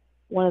fact,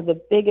 one of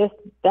the biggest,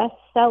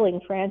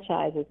 best-selling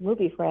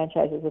movie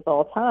franchises of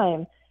all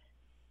time,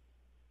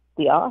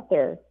 the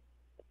author,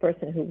 the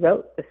person who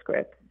wrote the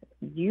script,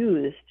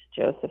 used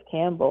Joseph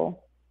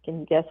Campbell.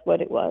 Can you guess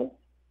what it was?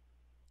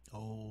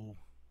 Oh,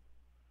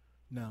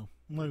 no.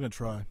 I'm not going to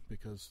try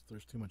because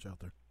there's too much out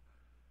there.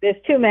 There's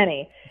too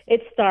many.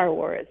 It's Star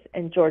Wars,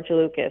 and George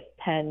Lucas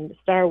penned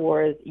Star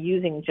Wars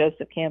using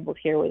Joseph Campbell's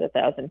Here with a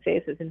Thousand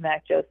Faces. In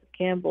fact, Joseph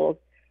Campbell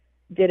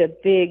did a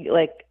big,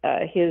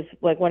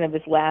 one of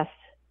his last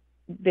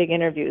big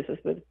interviews was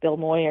with Bill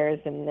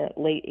Moyers in the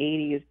late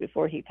 80s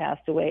before he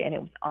passed away, and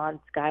it was on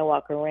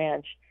Skywalker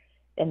Ranch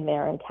in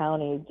Marin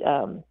County,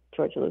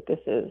 George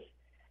Lucas's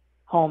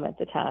home at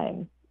the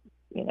time.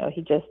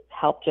 He just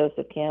helped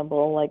Joseph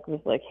Campbell,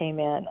 was like, hey,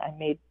 man, I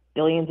made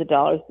billions of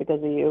dollars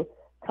because of you.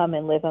 Come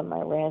and live on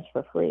my ranch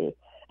for free.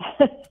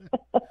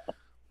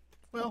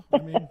 Well, I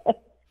mean,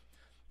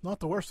 not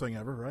the worst thing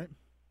ever, right?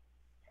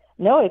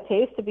 No, it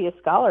pays to be a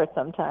scholar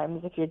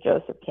sometimes if you're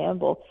Joseph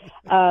Campbell.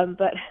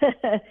 But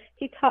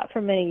he taught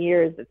for many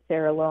years at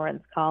Sarah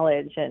Lawrence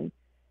College. And,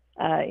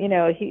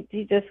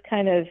 he just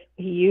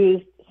he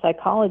used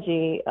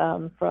psychology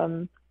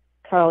from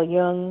Carl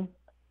Jung,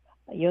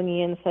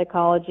 Jungian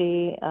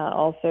psychology.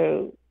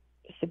 Also,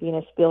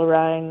 Sabina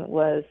Spielrein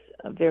was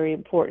very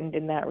important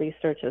in that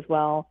research as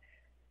well,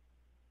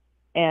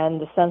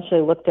 and essentially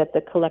looked at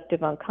the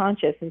collective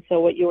unconscious. And so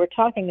what you were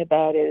talking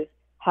about is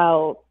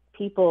how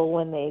people,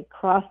 when they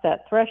cross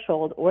that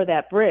threshold or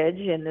that bridge,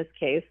 in this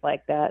case,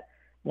 like that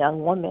young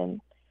woman,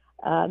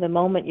 the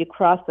moment you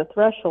cross the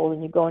threshold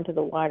and you go into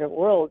the wider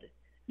world,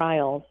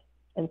 trials,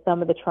 and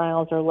some of the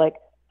trials are like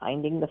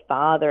finding the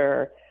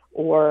father,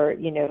 or,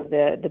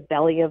 the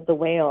belly of the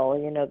whale,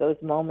 those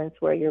moments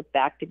where you're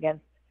backed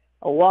against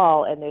a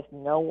wall and there's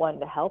no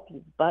one to help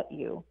you but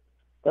you.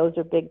 Those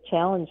are big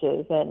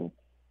challenges. And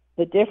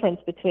the difference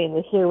between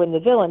the hero and the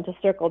villain, to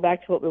circle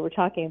back to what we were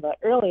talking about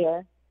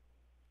earlier,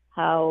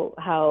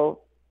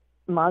 how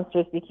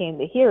monsters became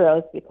the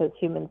heroes because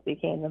humans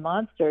became the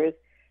monsters,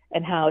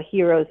 and how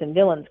heroes and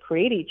villains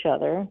create each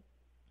other.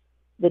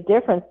 The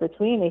difference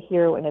between a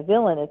hero and a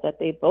villain is that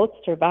they both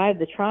survive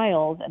the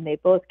trials and they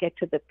both get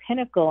to the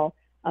pinnacle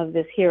of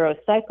this hero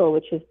cycle,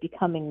 which is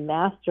becoming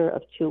master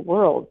of two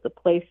worlds, the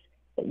place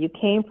that you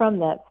came from,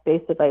 that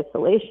space of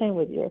isolation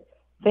with your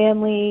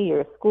family,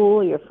 your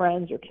school, your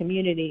friends, your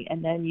community,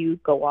 and then you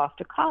go off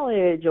to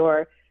college,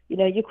 or,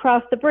 you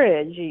cross the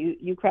bridge,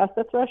 you cross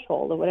the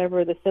threshold, or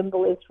whatever the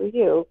symbol is for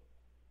you,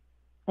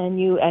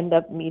 and you end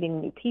up meeting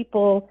new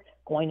people,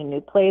 going to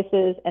new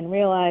places, and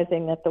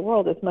realizing that the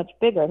world is much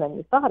bigger than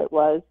you thought it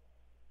was.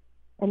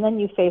 And then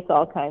you face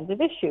all kinds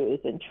of issues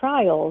and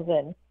trials,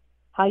 and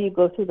how you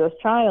go through those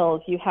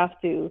trials, you have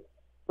to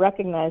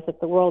recognize that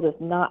the world is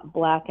not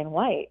black and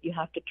white. You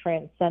have to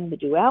transcend the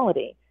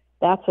duality.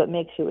 That's what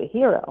makes you a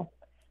hero.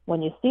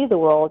 When you see the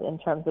world in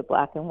terms of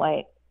black and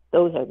white,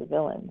 those are the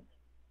villains.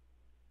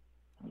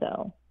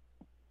 So,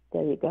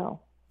 there you go.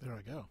 There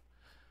I go.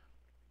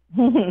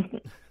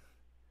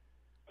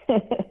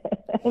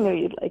 I knew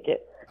you'd like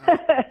it.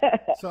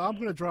 So I'm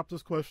going to drop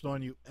this question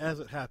on you as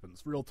it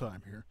happens, real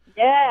time here.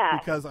 Yeah.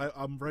 Because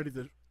I'm ready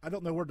to. I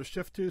don't know where to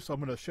shift to, so I'm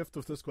going to shift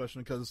with this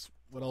question because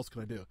what else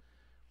can I do?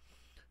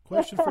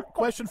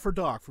 Question for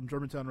Doc from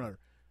Germantown Runner.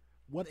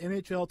 What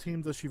NHL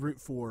team does she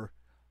root for?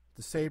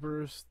 The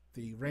Sabres,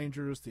 the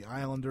Rangers, the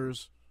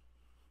Islanders?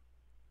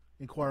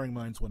 Inquiring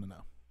minds want to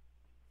know.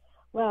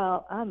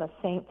 Well, I'm a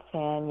Saints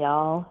fan,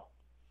 y'all.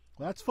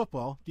 Well, that's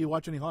football. Do you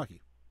watch any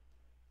hockey?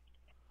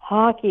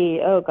 Hockey,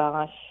 oh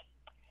gosh.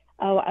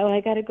 Oh,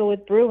 I got to go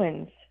with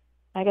Bruins.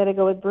 I got to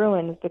go with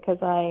Bruins because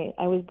I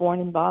was born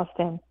in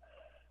Boston.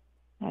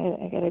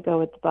 I got to go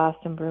with the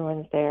Boston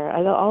Bruins there.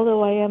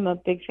 Although I am a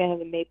big fan of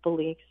the Maple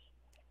Leafs,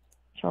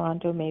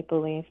 Toronto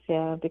Maple Leafs,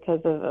 yeah, because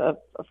of a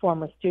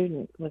former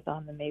student was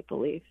on the Maple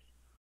Leafs.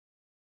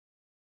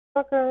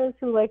 Fuckers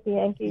who like the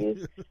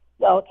Yankees,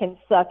 y'all can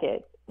suck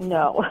it.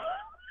 No.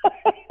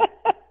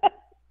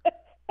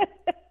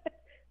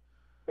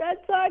 Red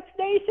Sox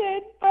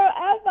Nation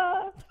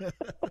forever.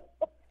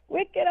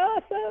 Wicked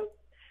awesome.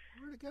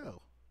 Where'd it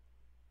go?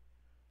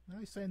 Now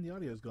he's saying the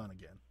audio's gone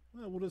again.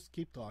 Well, we'll just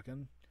keep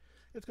talking.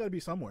 It's got to be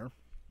somewhere.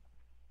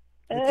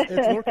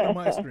 It's lurking on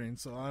my screen,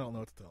 so I don't know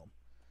what to tell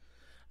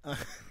him.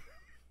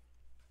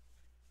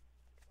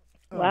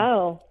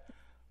 Wow.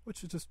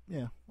 Which is just,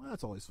 yeah, well,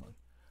 that's always fun.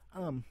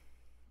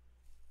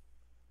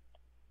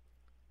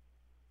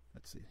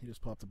 Let's see. He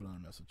just popped up another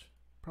message.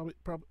 Probably.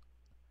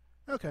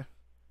 Okay.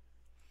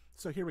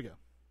 So here we go.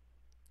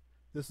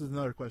 This is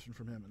another question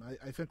from him, and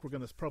I think we're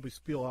going to probably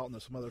spiel out into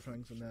some other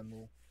things, and then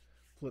we'll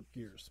flip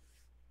gears.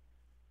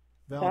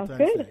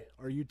 Valentine's Day.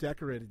 Are you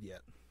decorated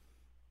yet?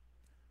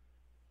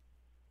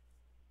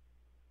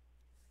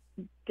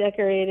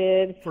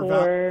 Decorated for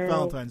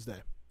Valentine's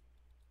Day.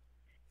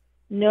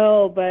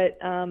 No, but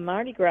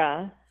Mardi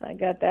Gras. I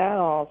got that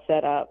all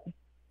set up.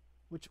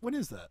 When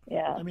is that?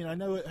 Yeah. I mean, I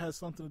know it has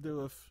something to do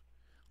with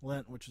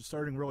Lent, which is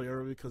starting really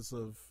early because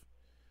of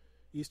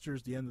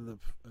Easter's the end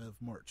of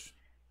March.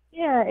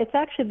 Yeah, it's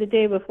actually the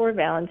day before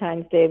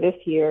Valentine's Day this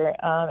year.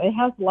 It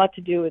has a lot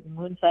to do with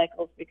moon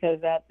cycles because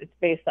it's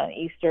based on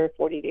Easter,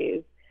 40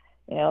 days.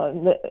 You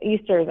know,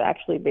 Easter is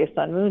actually based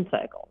on moon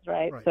cycles,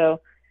 right?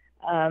 So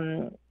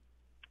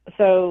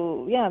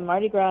yeah,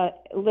 Mardi Gras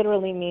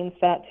literally means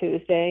Fat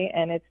Tuesday,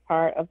 and it's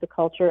part of the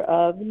culture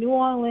of New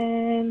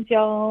Orleans,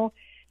 y'all.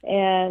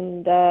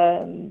 And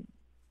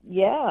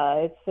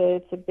yeah,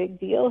 it's a big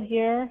deal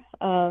here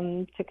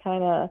to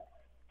kind of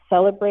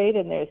celebrate.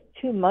 And there's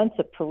 2 months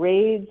of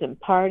parades and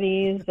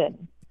parties,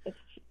 and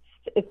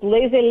it's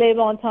laissez les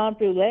bon temps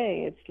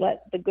brûler. It's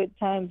let the good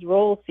times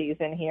roll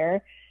season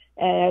here.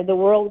 And the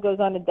world goes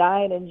on a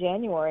diet in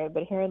January,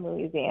 but here in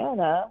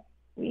Louisiana,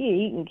 we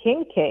eating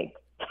king cake.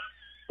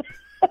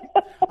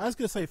 I was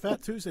going to say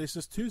Fat Tuesday is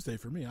just Tuesday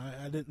for me.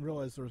 I didn't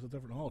realize there was a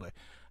different holiday.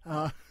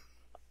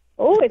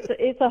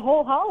 It's a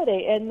whole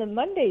holiday, and the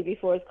Monday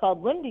before is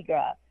called Lundi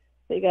Gras.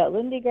 So you got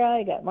Lundi Gras,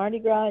 you got Mardi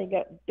Gras, you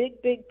got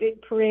big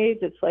parades.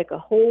 It's like a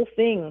whole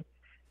thing.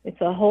 It's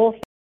a whole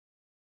thing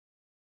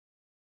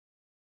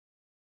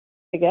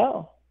to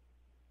go.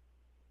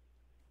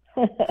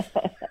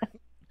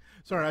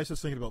 Sorry, I was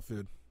just thinking about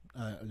food.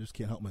 I just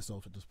can't help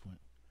myself at this point.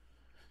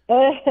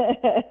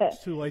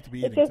 It's too late to be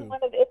eating, too.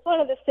 It's one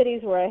of the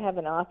cities where I have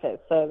an office,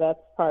 so that's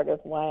part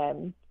of why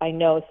I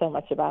know so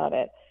much about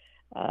it.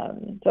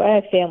 So I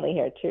have family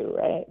here, too,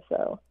 right?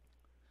 So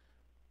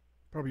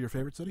probably your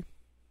favorite city?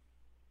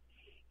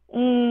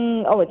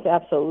 It's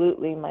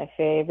absolutely my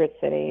favorite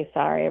city.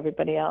 Sorry,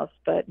 everybody else,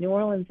 but New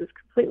Orleans is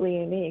completely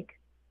unique.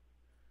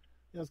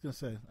 Yeah, I was going to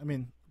say, I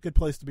mean, good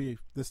place to be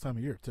this time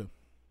of year, too.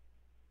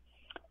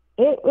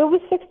 It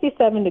was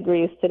 67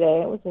 degrees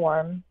today. It was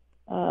warm.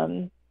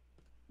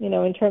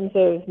 In terms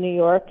of New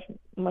York,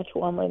 much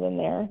warmer than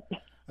there.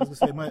 I was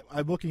going to say,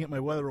 I'm looking at my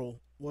little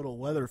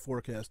weather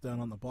forecast down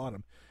on the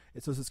bottom.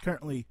 It says it's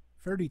currently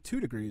 32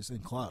 degrees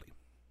and cloudy.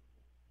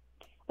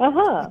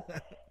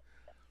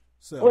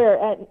 So where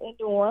in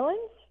New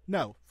Orleans?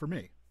 No, for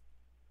me.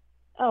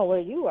 Oh, where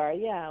you are?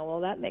 Yeah.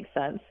 Well, that makes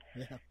sense.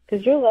 Yeah.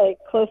 Because you're like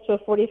close to a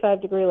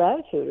 45-degree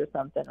latitude or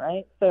something,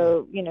 right?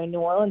 So New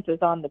Orleans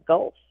is on the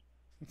Gulf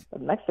of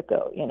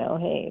Mexico.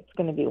 Hey, it's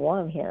going to be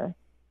warm here.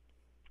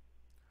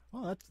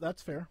 Well,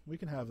 that's fair. We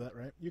can have that,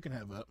 right? You can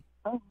have that.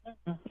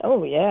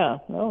 Oh yeah.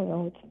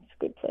 No, it's a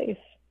good place.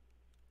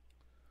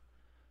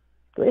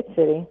 Great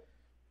city.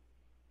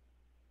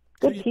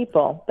 Good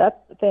people. That's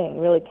the thing.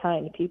 Really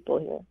kind people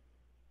here.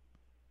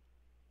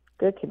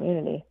 Good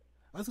community.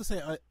 I was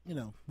going to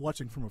say,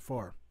 watching from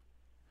afar,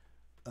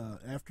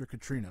 after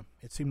Katrina,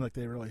 it seemed like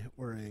they really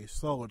were a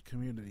solid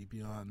community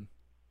beyond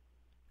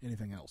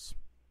anything else.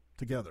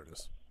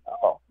 Togetherness.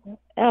 Oh,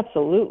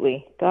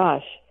 absolutely.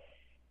 Gosh.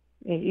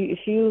 If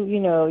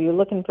you're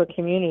looking for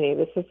community,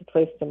 this is the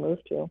place to move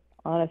to.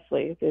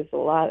 honestly. There's a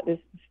lot.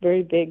 It's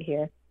very big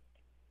here.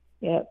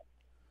 Yep.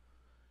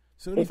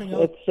 So else?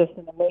 It's just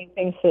an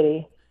amazing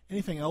city.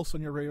 Anything else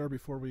on your radar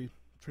before we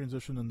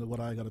transition into what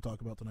I got to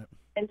talk about tonight?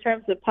 In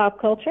terms of pop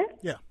culture?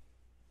 Yeah.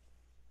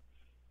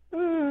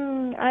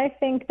 I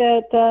think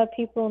that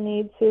people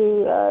need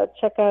to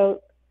check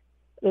out.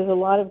 There's a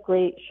lot of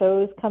great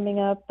shows coming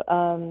up.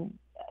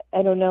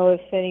 I don't know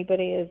if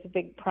anybody is a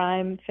big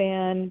Prime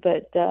fan,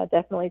 but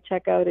definitely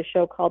check out a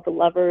show called The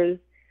Lovers.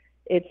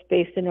 It's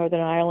based in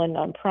Northern Ireland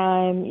on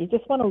Prime. You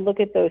just want to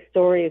look at those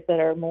stories that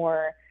are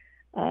more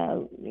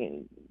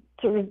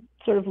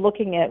sort of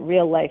looking at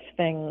real life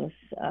things,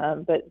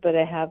 but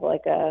I have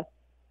like a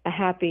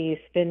happy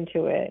spin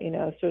to it, you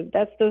know. So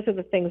those are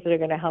the things that are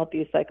going to help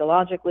you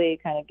psychologically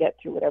kind of get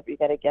through whatever you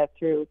got to get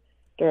through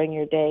during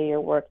your day, your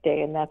work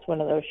day, and that's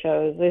one of those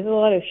shows. There's a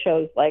lot of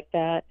shows like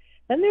that.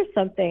 Then there's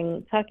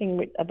something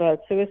talking about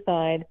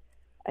suicide.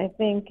 I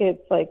think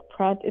it's like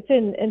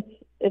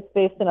it's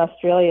based in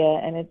Australia,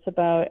 and it's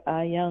about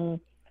a young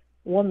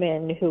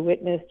woman who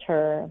witnessed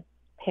her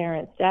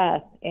parents'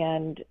 death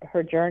and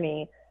her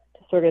journey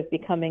to sort of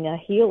becoming a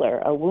healer,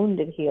 a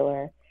wounded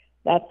healer.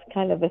 That's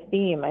kind of a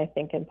theme, I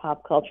think, in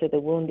pop culture, the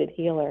wounded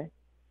healer.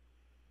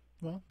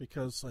 Well,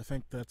 because I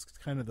think that's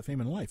kind of the theme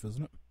in life,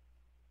 isn't it?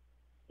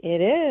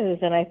 It is,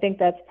 and I think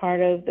that's part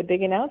of the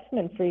big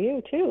announcement for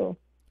you, too.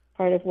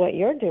 Part of what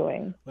you're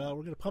doing. Well,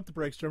 we're going to pump the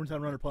brakes.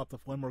 Germantown Runner popped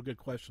up one more good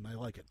question. I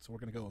like it, so we're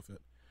going to go with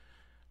it.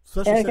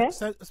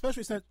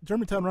 Especially since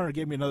Germantown Runner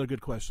gave me another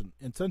good question.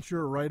 And since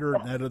you're a writer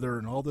and editor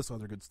and all this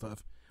other good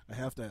stuff, I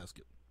have to ask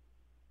it.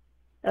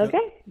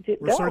 Okay.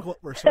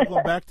 We're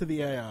circling back to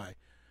the AI.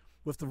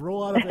 With the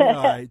rollout of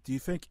AI, do you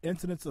think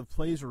incidents of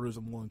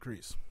plagiarism will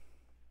increase?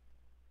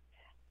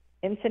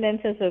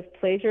 Incidences of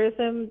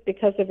plagiarism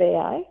because of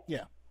AI?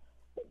 Yeah.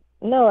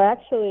 No,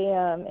 actually,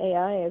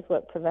 AI is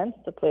what prevents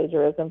the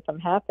plagiarism from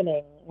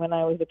happening. When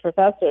I was a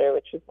professor,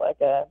 which was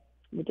like a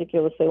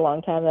ridiculously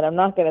long time that I'm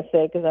not going to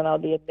say because then I'll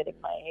be admitting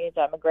my age.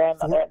 I'm a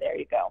grandmother. There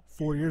you go.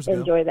 4 years ago.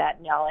 Enjoy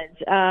that knowledge.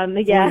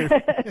 Yeah.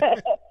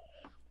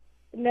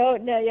 No,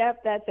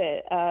 yep, that's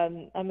it.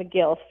 I'm a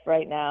GILF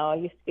right now. I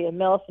used to be a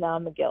MILF, now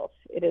I'm a GILF.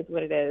 It is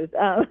what it is.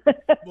 Well,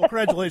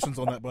 congratulations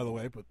on that, by the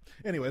way. But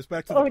anyways,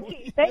 back to the point.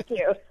 Gee, thank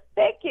you.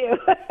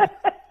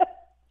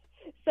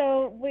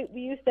 So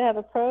we used to have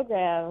a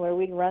program where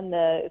we'd run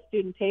the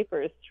student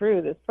papers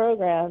through this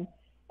program,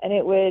 and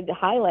it would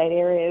highlight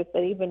areas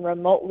that even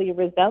remotely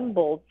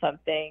resembled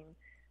something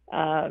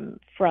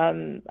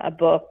from a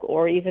book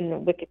or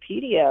even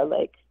Wikipedia.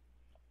 Like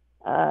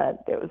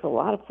there was a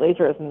lot of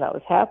plagiarism that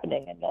was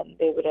happening, and then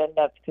they would end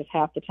up, because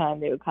half the time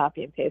they would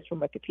copy and paste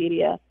from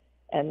Wikipedia,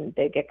 and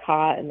they'd get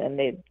caught, and then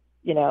they'd,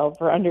 you know,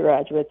 for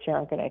undergraduates, you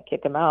aren't going to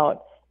kick them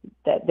out,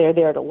 that they're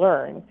there to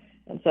learn.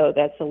 And so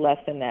that's a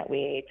lesson that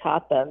we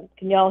taught them.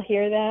 Can y'all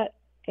hear that?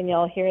 Can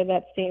y'all hear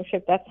that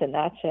steamship? That's the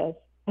Natchez.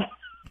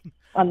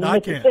 I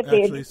can't,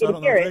 actually, so I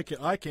don't know if they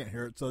can. I can't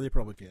hear it, so they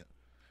probably can't.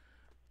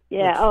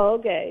 Yeah,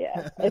 okay,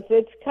 yeah.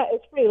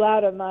 It's pretty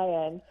loud on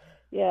my end.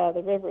 Yeah,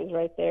 the river's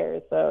right there,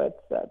 so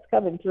it's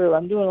coming through.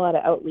 I'm doing a lot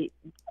of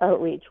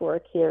outreach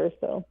work here,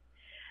 so.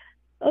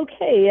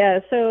 Okay, yeah,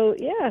 so,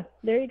 yeah,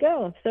 there you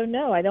go. So,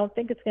 no, I don't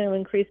think it's going to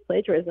increase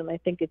plagiarism. I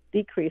think it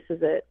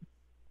decreases it.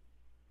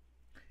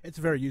 It's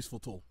a very useful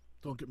tool.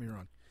 Don't get me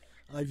wrong.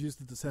 I've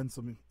used it to send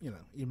some,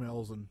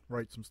 emails and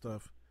write some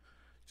stuff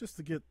just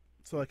to get,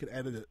 so I could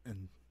edit it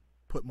and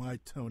put my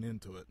tone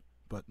into it,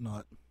 but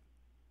not,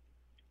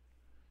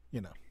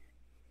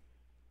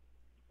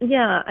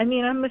 Yeah, I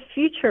mean, I'm a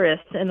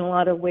futurist in a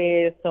lot of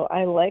ways, so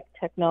I like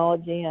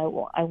technology.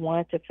 I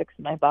want it to fix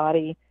my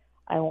body.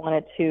 I want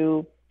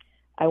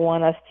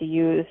us to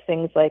use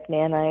things like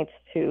nanites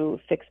to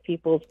fix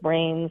people's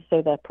brains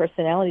so that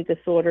personality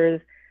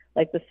disorders,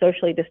 like the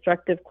socially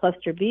destructive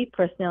cluster B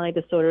personality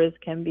disorders,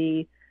 can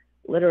be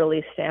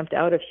literally stamped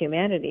out of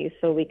humanity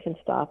so we can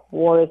stop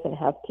wars and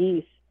have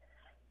peace.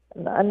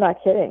 I'm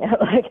not kidding.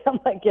 I'm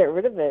like, get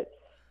rid of it.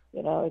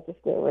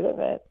 Just get rid of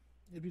it.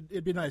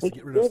 It'd be nice to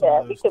get rid of some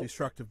of those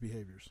destructive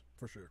behaviors,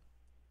 for sure.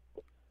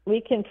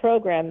 We can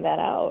program that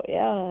out.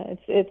 Yeah, I'm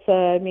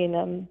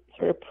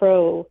sort of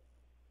pro.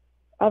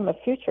 I'm a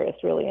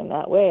futurist, really, in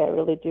that way. I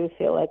really do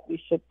feel like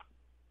we should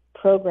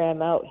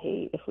program out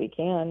hate if we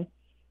can,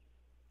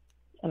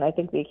 and I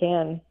think we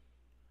can.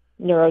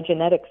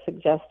 Neurogenetics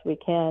suggests we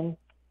can,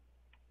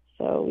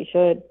 so we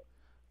should.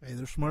 Hey,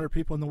 there's smarter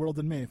people in the world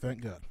than me.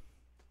 Thank God.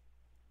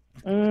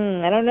 I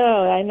don't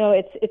know. I know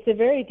it's a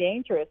very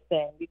dangerous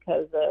thing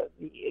because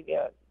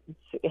it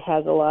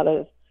has a lot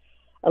of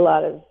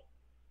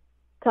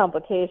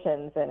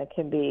complications, and it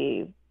can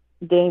be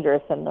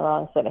dangerous in the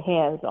wrong set of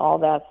hands. All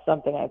that's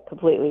something I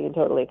completely and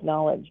totally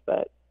acknowledge,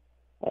 but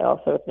I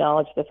also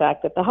acknowledge the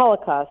fact that the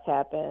Holocaust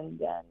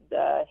happened, and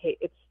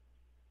it's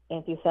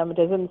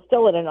anti-Semitism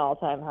still at an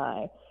all-time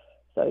high.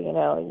 So,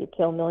 you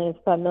kill millions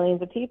upon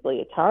millions of people,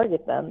 you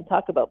target them,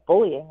 talk about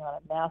bullying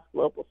on a mass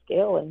global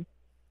scale, and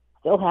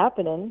still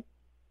happening.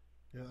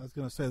 Yeah, I was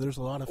going to say, there's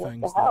a lot of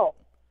things that are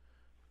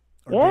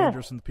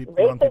dangerous and people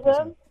on people's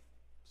head.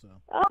 So.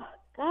 Oh,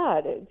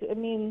 God.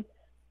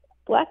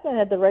 Black men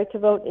had the right to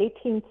vote in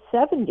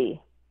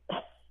 1870.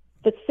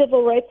 The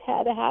civil rights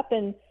had to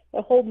happen.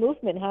 The whole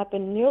movement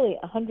happened nearly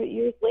 100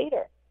 years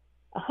later.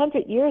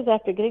 100 years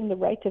after getting the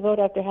right to vote,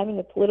 after having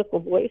a political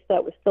voice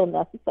that was still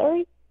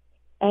necessary.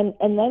 And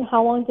then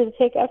how long did it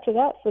take after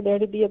that for there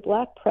to be a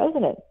black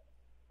president?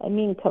 I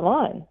mean, come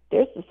on.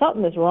 There's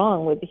something is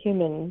wrong with the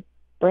human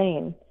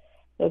brain.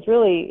 There's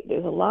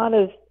a lot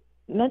of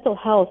mental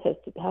health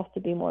has to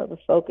be more of a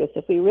focus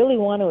if we really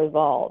want to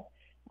evolve.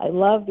 I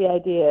love the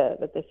idea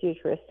that the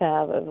futurists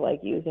have of like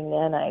using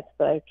nanites,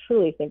 but I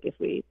truly think if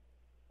we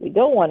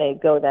don't want to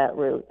go that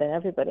route, then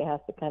everybody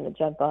has to kind of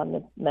jump on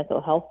the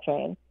mental health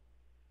train.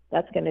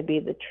 That's going to be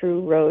the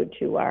true road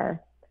to our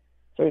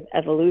sort of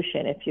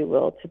evolution, if you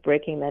will, to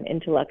breaking that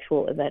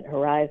intellectual event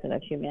horizon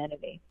of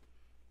humanity.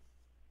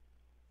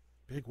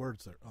 Big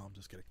words there. Oh, I'm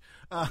just kidding.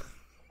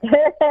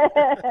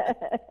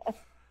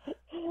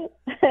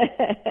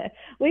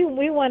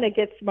 We want to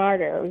get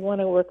smarter. We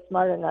want to work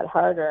smarter, not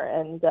harder.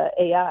 And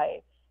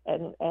AI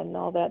and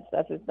all that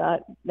stuff is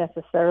not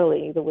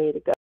necessarily the way to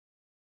go.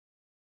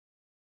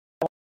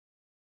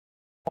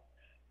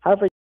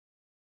 Harvard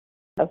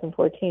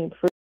 2014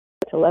 proved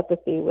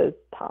telepathy was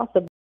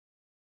possible.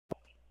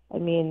 I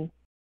mean,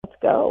 let's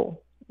go.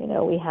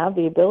 We have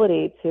the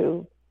ability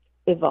to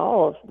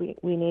evolve. We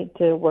need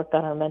to work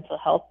on our mental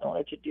health in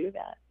order to do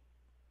that.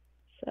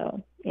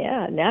 So,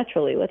 yeah,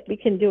 naturally. We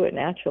can do it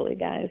naturally,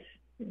 guys.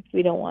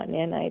 We don't want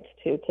nanites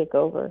to take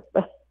over.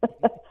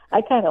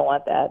 I kind of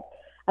want that.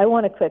 I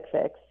want a quick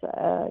fix,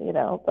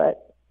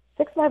 but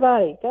fix my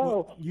body.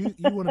 Go. Well, you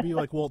want to be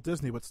like Walt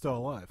Disney, but still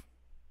alive.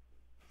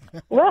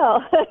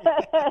 Well,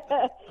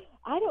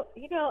 I don't,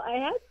 I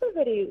had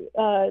somebody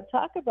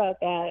talk about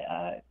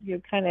that,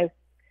 kind of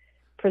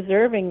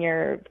preserving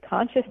your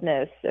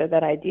consciousness, or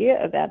that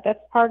idea of that. That's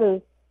part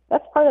of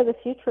the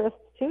futurists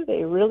too.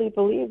 They really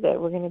believe that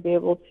we're going to be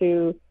able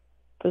to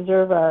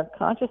preserve our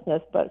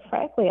consciousness, but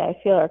frankly, I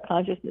feel our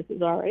consciousness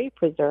is already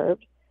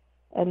preserved,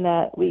 and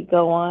that we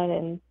go on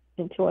and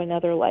into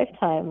another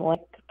lifetime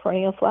like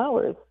perennial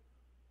flowers.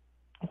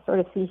 I sort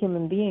of see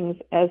human beings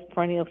as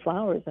perennial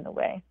flowers in a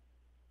way.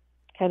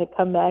 Kind of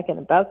come back in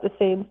about the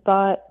same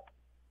spot.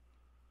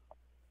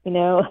 You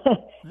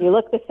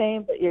look the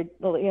same, but you're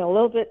a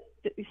little bit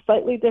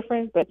slightly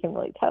different, but you can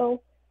really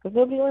tell because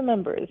nobody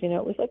remembers. It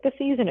was like a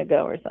season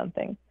ago or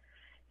something.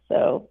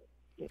 So,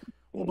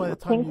 well, by the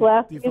time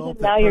you develop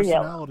that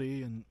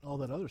personality and all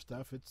that other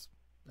stuff, it's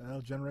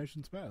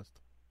generations past.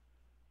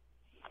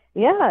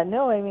 Yeah,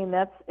 no, I mean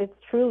that's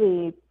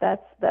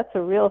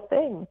a real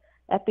thing.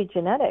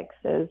 Epigenetics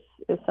is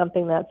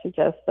something that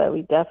suggests that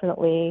we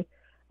definitely.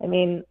 I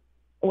mean,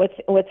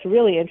 what's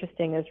really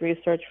interesting is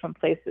research from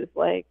places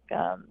like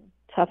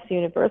Tufts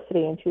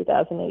University in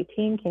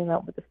 2018 came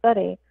out with a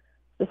study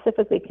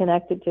specifically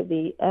connected to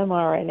the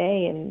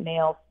mRNA in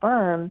male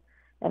sperm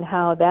and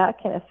how that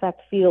can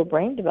affect fetal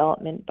brain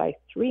development by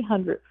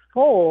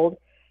 300-fold.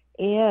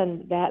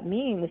 And that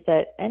means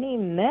that any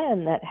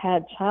men that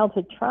had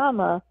childhood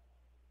trauma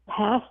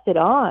passed it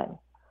on.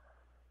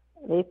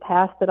 They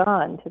passed it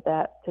on to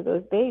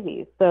those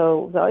babies.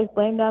 So it's always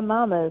blamed on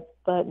mamas,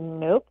 but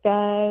nope,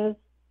 guys.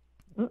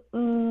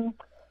 You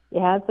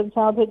had some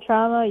childhood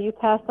trauma, you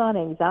passed on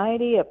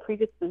anxiety, a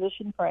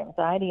predisposition for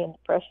anxiety and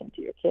depression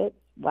to your kids.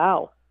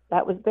 Wow,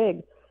 that was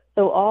big.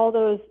 So all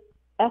those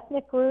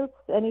ethnic groups,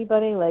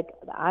 anybody like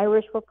the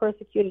Irish were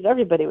persecuted,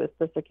 everybody was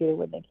persecuted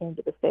when they came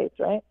to the States,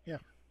 right? Yeah.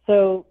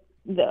 So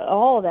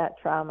all of that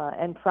trauma,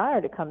 and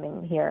prior to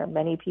coming here,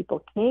 many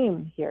people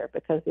came here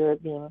because they were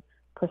being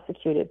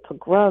persecuted,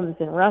 pogroms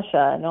in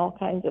Russia and all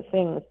kinds of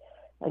things.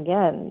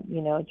 Again,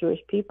 Jewish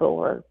people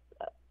were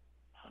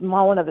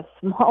one of the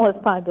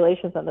smallest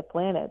populations on the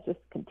planet, just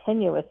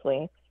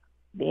continuously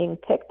being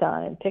picked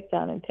on and picked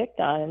on and picked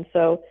on. And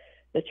so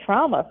the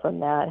trauma from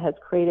that has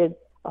created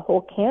a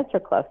whole cancer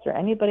cluster.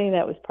 Anybody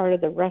that was part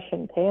of the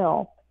Russian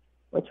Pale,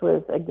 which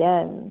was,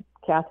 again,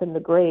 Catherine the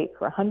Great,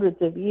 for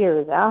hundreds of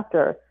years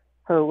after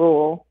her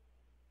rule,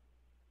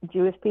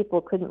 Jewish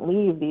people couldn't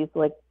leave these,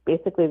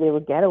 basically they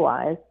were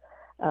ghettoized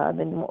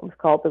in what was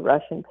called the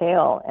Russian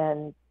Pale.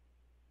 And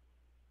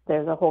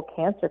there's a whole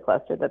cancer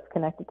cluster that's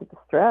connected to the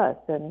stress,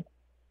 and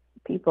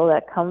people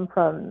that come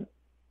from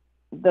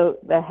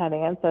that had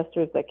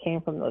ancestors that came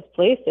from those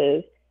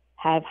places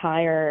have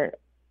higher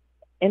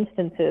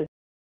instances.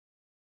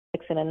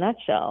 In a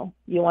nutshell,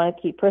 you want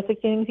to keep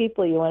persecuting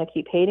people, you want to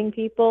keep hating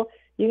people,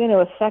 you're going to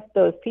affect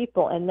those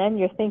people, and then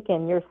you're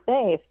thinking you're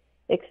safe,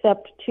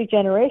 except 2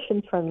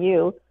 generations from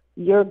you,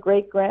 your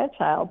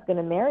great-grandchild's going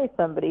to marry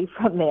somebody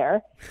from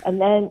there, and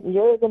then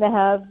you're going to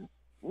have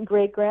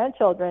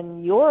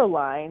great-grandchildren, your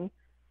line,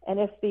 and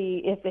if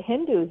the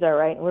Hindus are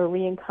right and we're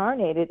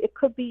reincarnated, it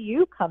could be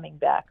you coming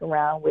back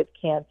around with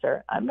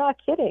cancer. I'm not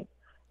kidding.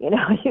 You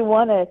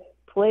want to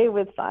play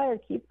with fire,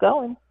 keep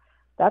going.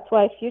 That's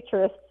why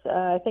futurists,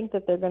 I think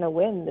that they're going to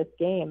win this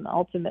game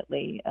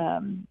ultimately,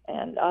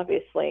 and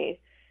obviously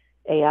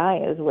AI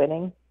is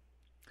winning.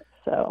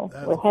 So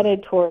we're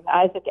headed toward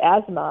Isaac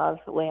Asimov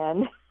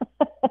land.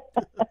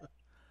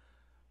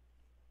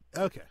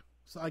 Okay,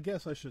 so I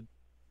guess I should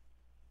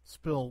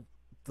spill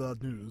the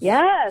news,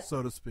 yes,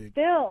 so to speak.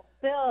 Bill.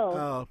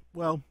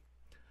 Well,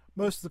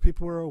 most of the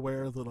people are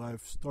aware that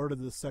I've started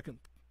this second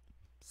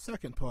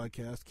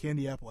podcast,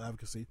 Candy Apple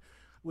Advocacy,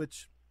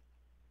 which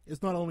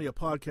is not only a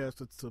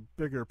podcast, it's a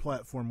bigger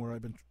platform where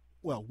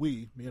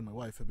me and my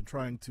wife have been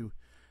trying to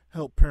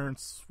help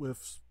parents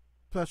with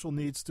special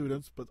needs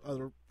students, but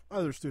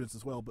other students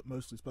as well, but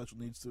mostly special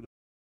needs students,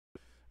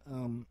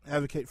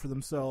 advocate for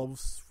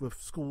themselves with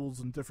schools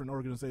and different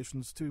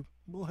organizations to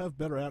have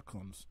better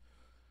outcomes.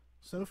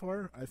 So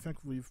far, I think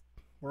we've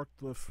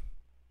worked with,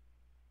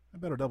 I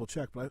better double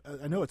check, but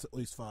I know it's at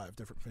least 5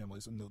 different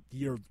families. In the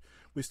year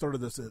we started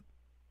this at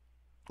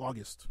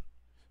August,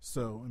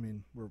 so I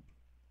mean we're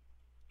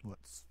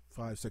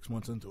 5-6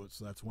 months into it,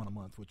 so that's 1 a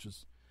month, which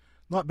is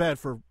not bad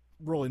for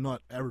really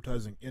not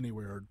advertising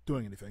anywhere or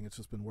doing anything. It's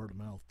just been word of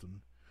mouth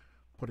and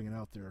putting it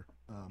out there.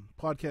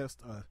 Podcast.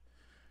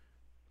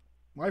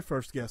 My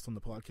first guest on the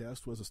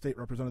podcast was a state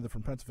representative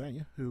from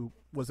Pennsylvania who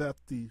was at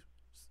the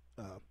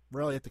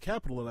rally at the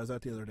Capitol that I was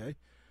at the other day.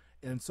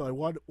 And so I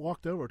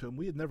walked over to him.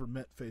 We had never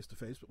met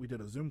face-to-face, but we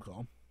did a Zoom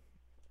call.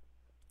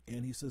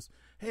 And he says,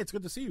 "Hey, it's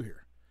good to see you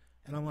here."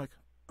 And I'm like,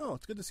 "Oh,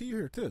 it's good to see you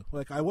here, too."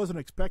 Like, I wasn't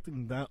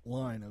expecting that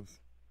line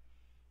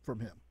from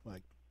him.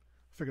 Like,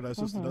 I figured I was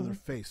just another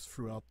face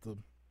throughout the,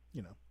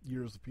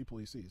 years of people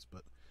he sees.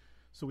 But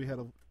so we had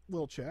a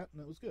little chat,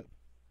 and it was good.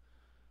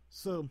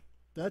 So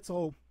that's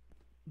all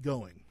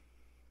going,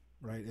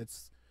 right?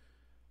 It's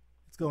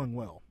going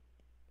well.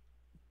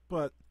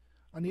 But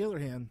on the other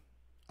hand,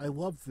 I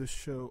love this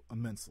show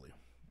immensely.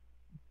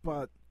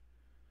 But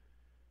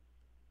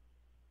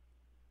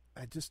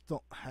I just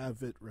don't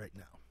have it right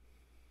now.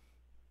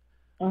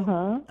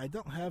 I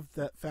don't have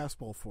that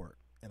fastball for it,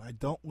 and I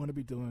don't want to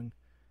be doing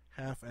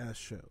half-ass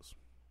shows.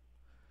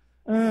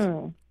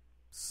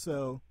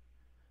 So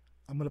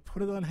I'm going to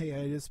put it on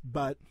hiatus,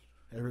 but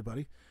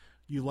everybody,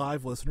 you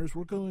live listeners,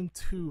 we're going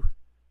to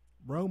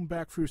roam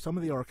back through some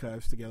of the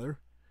archives together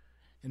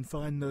and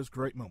find those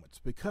great moments,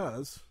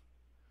 because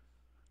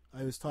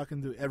I was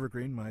talking to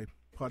Evergreen, my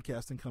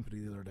podcasting company,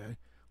 the other day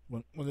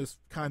when this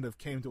kind of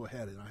came to a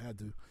head, and I had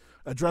to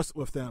address it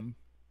with them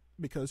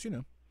because,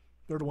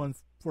 they're the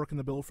ones working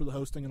the bill for the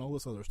hosting and all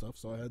this other stuff,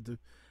 so I had to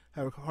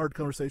have a hard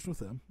conversation with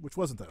them, which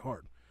wasn't that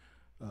hard,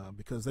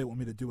 because they want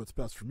me to do what's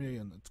best for me,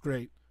 and it's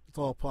great. It's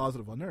all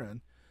positive on their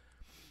end.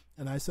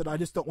 And I said, I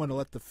just don't want to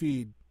let the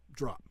feed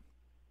drop,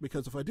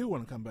 because if I do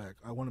want to come back,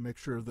 I want to make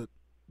sure that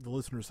the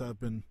listeners have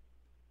been,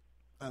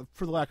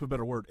 for the lack of a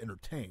better word,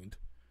 entertained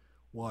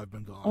while I've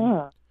been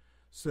gone.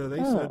 So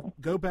they said,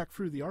 go back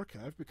through the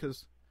archive,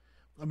 because,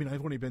 I've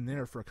only been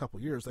there for a couple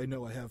of years. They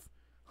know I have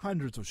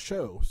hundreds of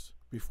shows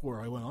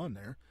before I went on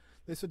there.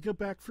 They said, go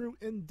back through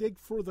and dig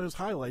for those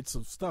highlights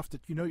of stuff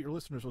that your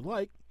listeners would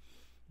like,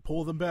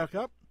 pull them back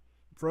up,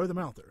 throw them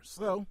out there.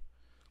 So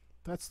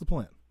that's the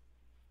plan.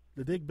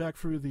 To dig back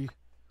through the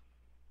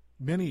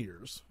many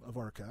years of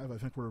archive. I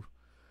think we're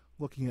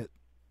looking at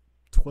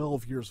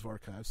 12 years of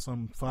archive,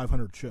 some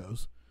 500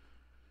 shows,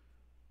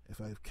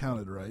 if I've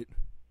counted right,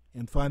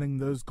 and finding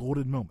those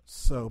golden moments.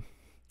 So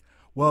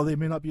while they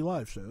may not be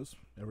live shows,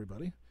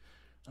 everybody,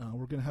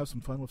 we're going to have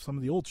some fun with some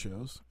of the old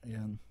shows,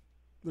 and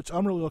which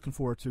I'm really looking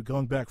forward to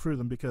going back through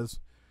them because,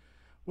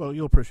 well,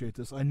 you'll appreciate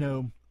this. I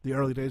know the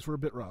early days were a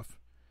bit rough,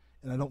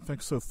 and I don't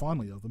think so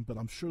fondly of them, but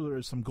I'm sure there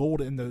is some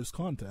gold in those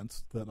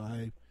contents that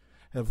I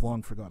have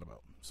long forgot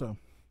about. So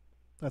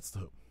that's the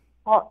hope.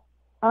 Well,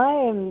 I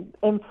am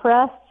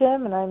impressed,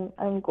 Jim, and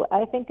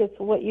I think it's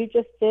what you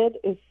just did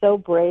is so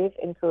brave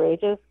and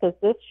courageous, because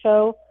this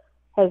show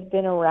has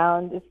been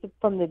around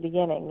from the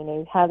beginning.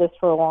 You've had this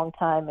for a long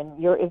time, and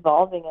you're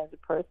evolving as a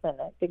person.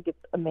 I think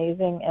it's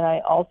amazing, and I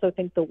also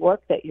think the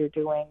work that you're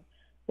doing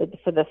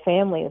for the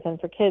families and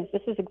for kids,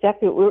 this is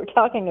exactly what we were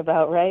talking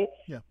about, right?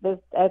 Yeah.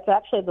 That's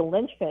actually the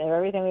linchpin of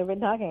everything we've been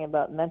talking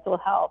about, mental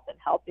health and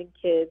helping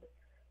kids,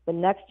 the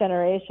next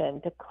generation,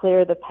 to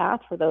clear the path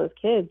for those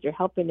kids. You're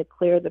helping to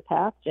clear the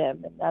path,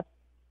 Jim, and that's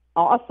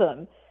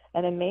awesome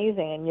and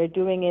amazing, and you're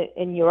doing it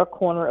in your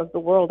corner of the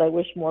world. I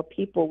wish more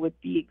people would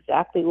be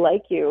exactly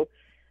like you,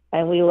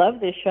 and we love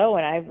this show,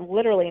 and I've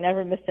literally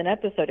never missed an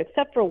episode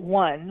except for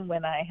one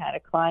when I had a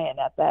client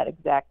at that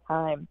exact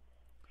time.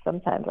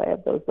 Sometimes I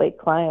have those late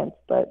clients,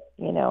 but,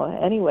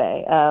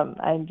 anyway, I'm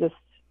going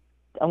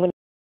to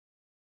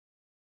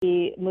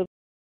be moving.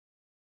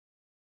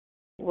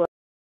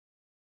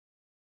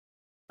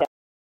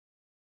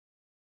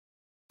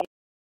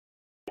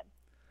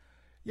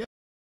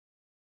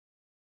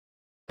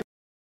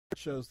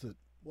 Shows that,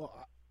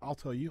 well, I'll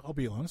tell you, I'll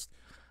be honest,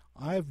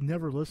 I've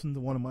never listened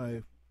to one of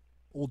my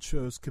old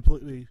shows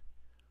completely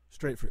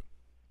straight through.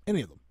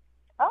 Any of them.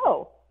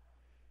 Oh,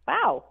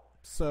 wow.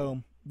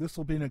 So this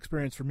will be an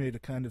experience for me to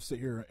kind of sit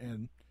here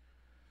and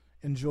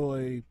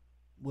enjoy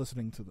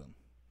listening to them.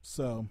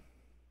 So,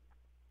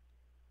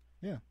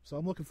 yeah, so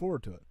I'm looking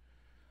forward to it.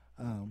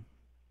 I'm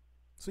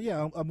looking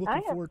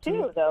forward to it. I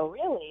have too, though,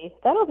 really.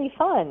 That'll be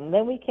fun.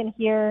 Then we can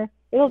hear,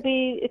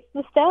 it's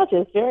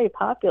nostalgia. It's very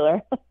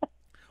popular.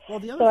 Well,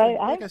 the other thing,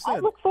 like I said, I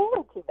look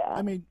forward to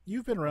that.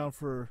 You've been around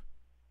for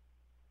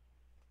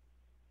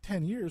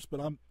 10 years, but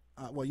I'm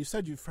well, you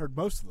said you've heard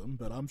most of them,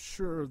 but I'm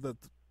sure that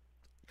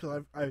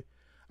because I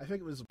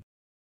think it was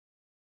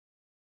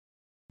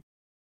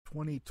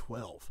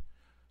 2012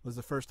 was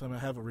the first time I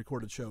have a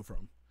recorded show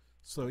from.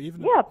 So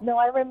even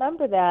I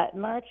remember that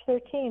March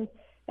 13th,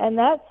 and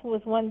that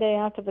was one day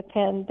after the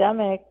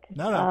pandemic.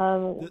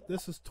 No,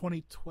 this is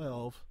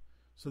 2012,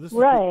 so this is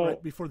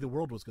right before the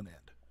world was going to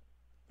end.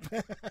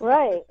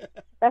 Right,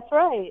 that's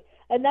right,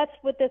 and that's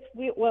what's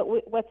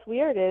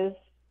weird is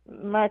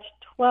March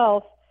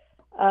 12th,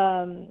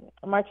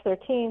 March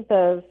 13th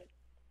of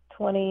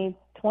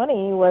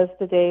 2020 was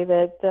the day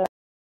that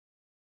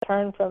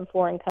returned from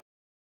foreign countries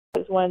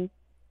was when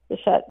the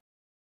shut.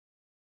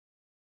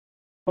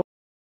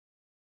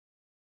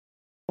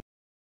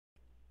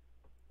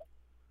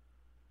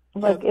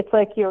 It's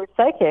like you're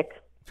psychic.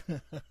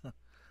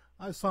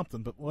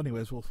 Something, but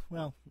anyways,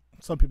 well,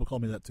 some people call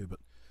me that too, but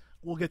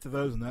we'll get to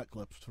those in that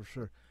clip for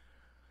sure.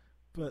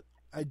 But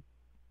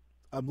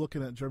I'm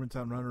looking at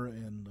Germantown Runner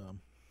and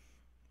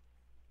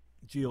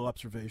Geo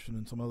Observation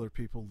and some other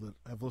people that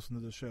have listened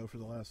to this show for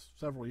the last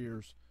several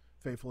years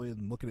faithfully,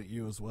 and looking at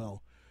you as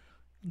well.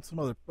 And some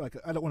other,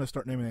 I don't want to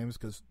start naming names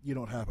because you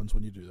know what happens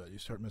when you do that. You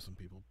start missing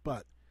people.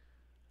 But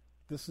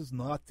this is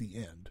not the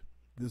end.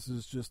 This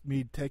is just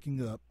me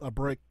taking a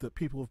break that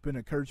people have been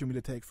encouraging me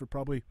to take for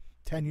probably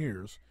 10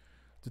 years,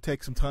 to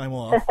take some time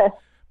off,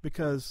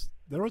 because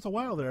there was a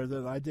while there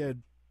that I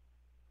did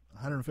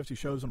 150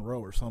 shows in a row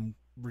or some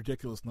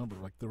ridiculous number.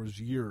 Like there was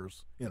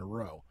years in a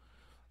row.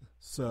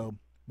 So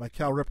my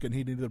Cal Ripken,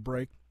 he needed a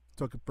break,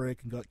 took a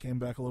break and came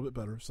back a little bit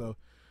better. So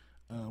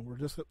we're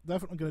just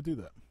definitely going to do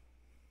that.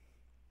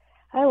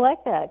 I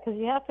like that because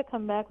you have to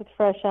come back with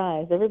fresh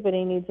eyes.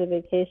 Everybody needs a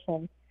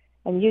vacation.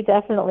 And you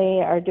definitely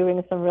are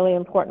doing some really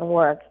important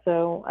work.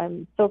 So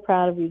I'm so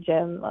proud of you,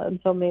 Jim, on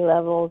so many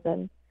levels.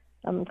 And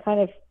I'm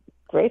kind of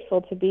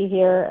grateful to be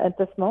here at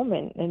this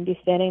moment and be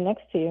standing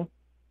next to you.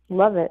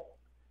 Love it.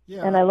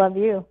 Yeah. And I love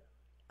you.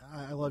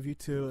 I love you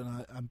too.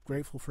 And I'm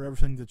grateful for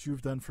everything that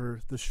you've done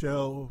for the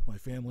show, my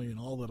family, and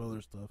all that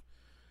other stuff.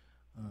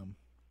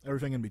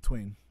 Everything in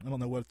between. I don't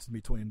know what's in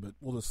between, but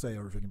we'll just say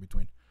everything in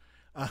between.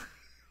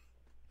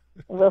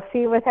 We'll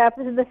see what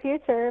happens in the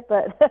future,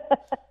 but...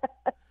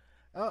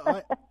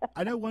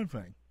 I know one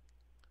thing.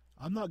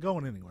 I'm not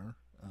going anywhere.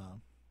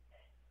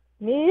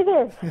 Me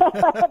either,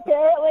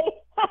 apparently.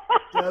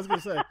 Yeah, I was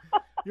going to say,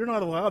 you're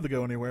not allowed to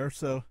go anywhere,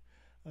 so...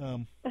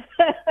 I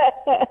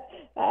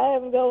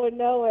am going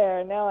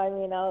nowhere. No, I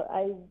mean,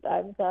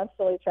 I'm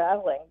constantly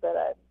traveling, but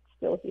I'm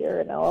still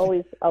here, and I'll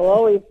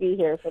always be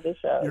here for the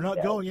show. You're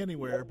not going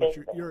anywhere, but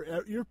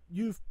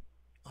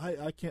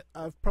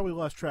I've probably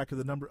lost track of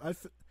the number.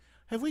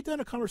 Have we done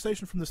a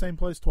conversation from the same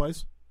place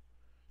twice?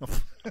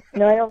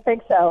 No, I don't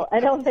think so.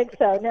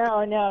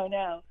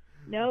 No.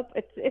 Nope.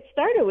 It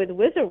started with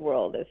Wizard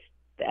World.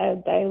 I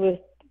was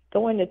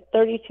going to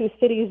 32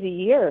 cities a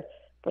year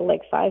for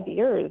like 5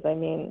 years. I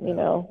mean, you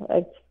know,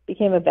 I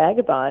became a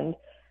vagabond,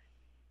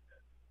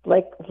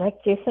 like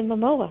Jason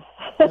Momoa.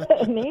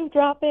 Name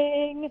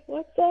dropping.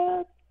 What's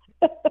up?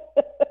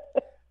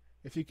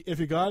 If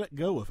you got it,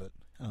 go with it.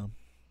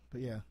 But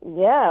yeah.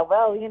 Yeah.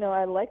 Well, you know,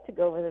 I like to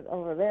go with it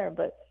over there,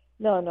 but.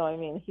 No, I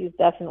mean, he's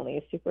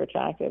definitely super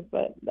attractive,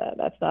 but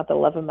that's not the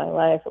love of my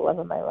life. The love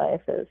of my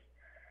life is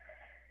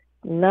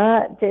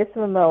not Jason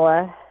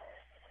Momoa.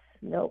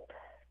 Nope.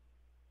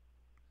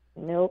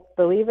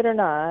 Believe it or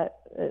not,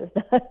 it's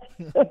not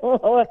Jason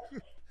Momoa.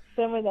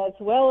 Someone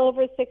that's well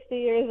over 60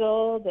 years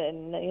old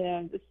and, you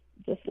know,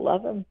 just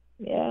love him.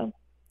 Yeah.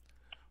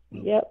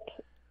 Well, yep.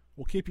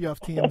 We'll keep you off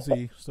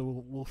TMZ,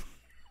 so we'll...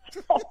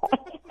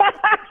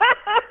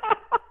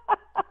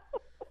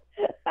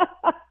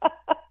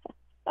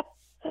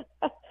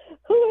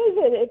 Who is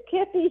it? It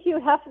can't be Hugh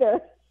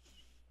Hefner.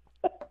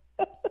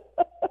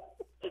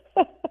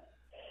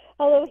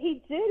 Although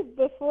he did,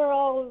 before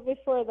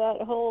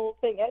that whole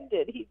thing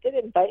ended, he did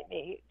invite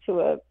me to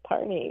a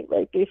party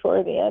right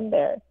before the end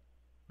there.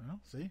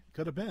 Well, see,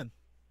 could have been.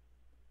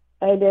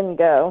 I didn't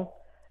go.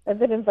 I've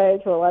been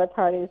invited to a lot of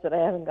parties that I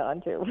haven't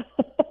gone to.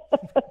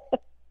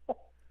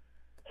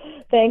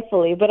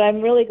 Thankfully, but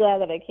I'm really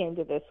glad that I came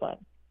to this one.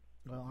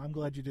 Well, I'm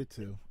glad you did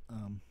too.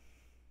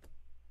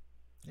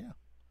 Yeah.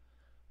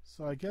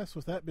 So I guess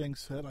with that being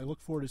said, I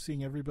look forward to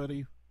seeing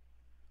everybody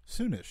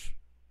soonish.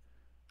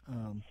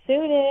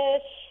 Soonish.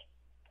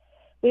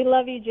 We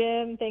love you,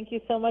 Jim. Thank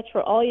you so much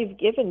for all you've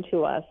given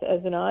to us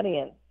as an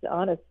audience.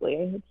 Honestly,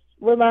 it's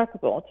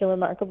remarkable. It's a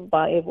remarkable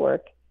body of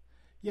work.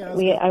 Yeah,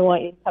 I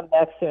want you to come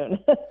back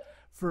soon.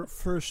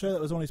 for a show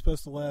that was only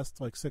supposed to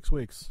last like 6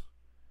 weeks.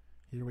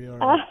 Here we are.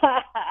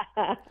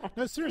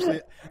 No,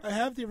 seriously, I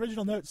have the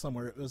original note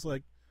somewhere. It was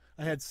like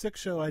I had 6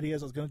 show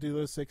ideas. I was going to do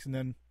those 6 and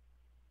then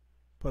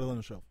put it on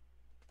the shelf.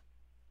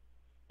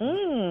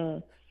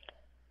 It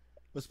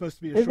was supposed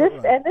to be a short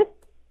run.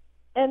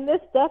 And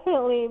this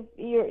definitely,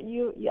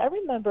 I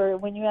remember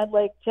when you had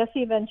like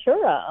Jesse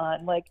Ventura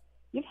on, like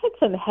you've had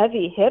some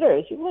heavy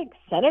hitters. You've like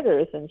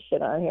senators and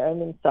shit on here. I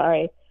mean,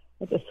 sorry,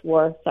 I just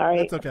swore. Sorry,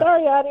 that's okay.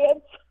 Sorry,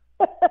 audience.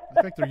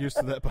 I think they're used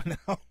to that by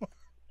now.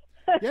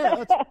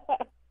 Yeah,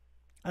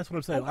 That's what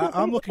I'm saying.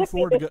 I'm looking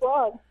forward to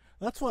go.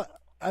 That's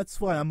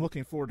why I'm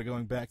looking forward to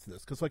going back to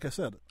this, because, like I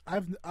said,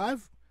 I've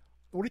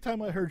the only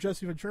time I heard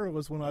Jesse Ventura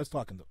was when I was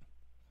talking to him.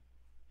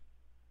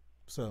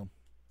 So,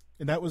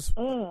 and that was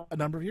a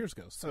number of years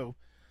ago. So,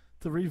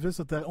 to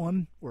revisit that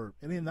one or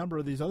any number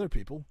of these other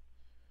people,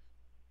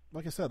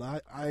 like I said,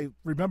 I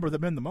remember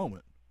them in the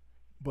moment,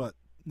 but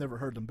never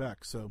heard them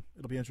back. So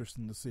it'll be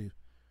interesting to see.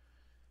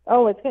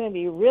 Oh, it's going to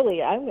be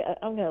really. I'm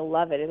going to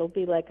love it. It'll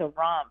be like a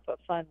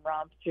fun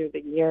romp through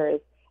the years.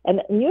 And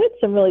you had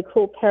some really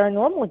cool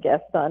paranormal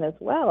guests on as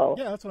well.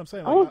 Yeah, that's what I'm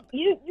saying. Oh,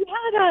 you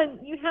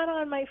had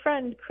on my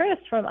friend Chris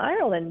from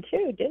Ireland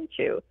too, didn't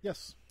you?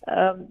 Yes.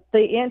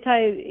 The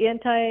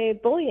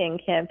anti-bullying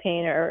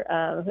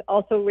campaigner,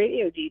 also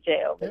radio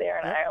DJ over there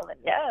in Ireland.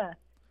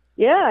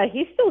 Yeah,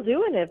 he's still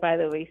doing it, by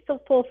the way. He's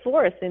still full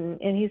force, and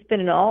he's been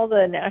in all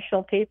the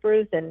national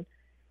papers. And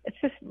it's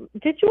just.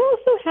 Did you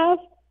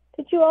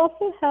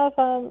also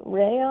have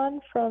Ray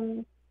on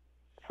from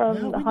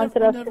the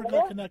Haunted Australia? We never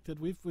got connected.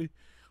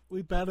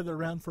 We batted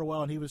around for a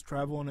while, and he was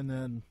traveling, and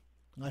then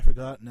I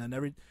forgot, and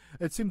then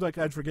it seemed like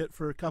I'd forget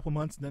for a couple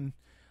months, and then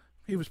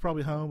he was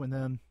probably home, and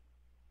then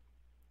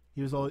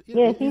he was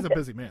he's a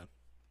busy man.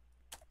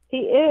 He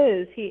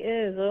is.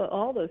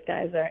 All those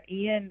guys are.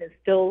 Ian is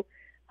still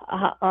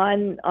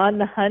on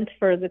the hunt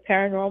for the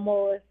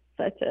paranormal. Is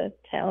such a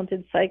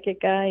talented psychic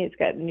guy. He's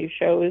got new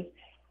shows.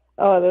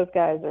 Oh, those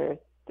guys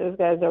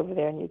over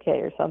there in UK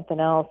or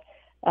something else.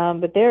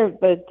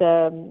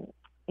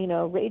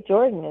 Ray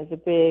Jordan is a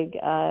big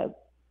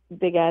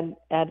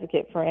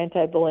advocate for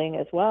anti-bullying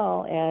as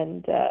well,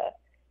 and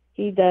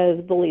he does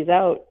Bullies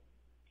Out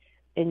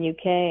in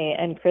UK.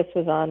 And Chris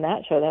was on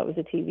that show. That was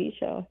a TV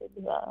show. He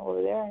was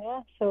over there.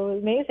 Yeah, so it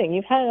was amazing.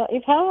 You've had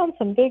on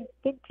some big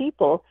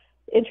people,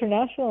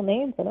 international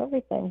names and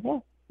everything. Yeah,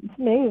 it's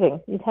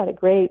amazing. You've had a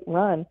great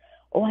run.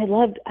 Oh, I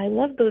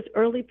loved those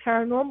early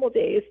paranormal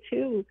days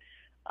too.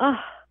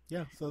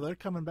 Yeah, so they're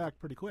coming back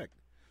pretty quick.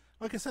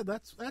 Like I said,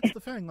 that's the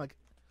thing. Like,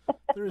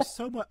 there is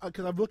so much,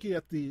 because I'm looking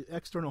at the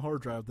external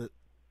hard drive that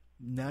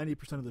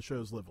 90% of the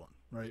shows live on,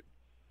 right?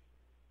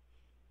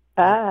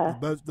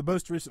 The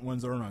most recent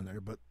ones aren't on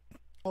there, but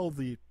all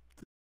the.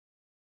 It's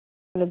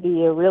going to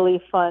be a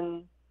really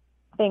fun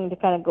thing to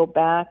kind of go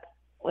back,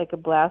 like a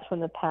blast from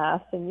the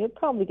past, and you'll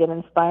probably get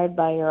inspired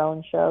by your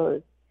own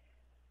shows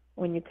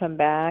when you come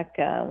back,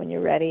 when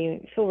you're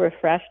ready, feel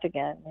refreshed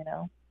again,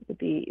 You'll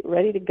be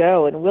ready to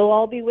go, and we'll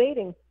all be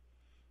waiting.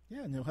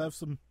 Yeah, and you'll have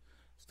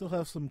still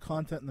have some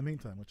content in the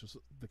meantime, which is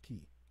the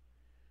key.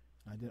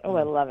 I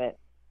love it.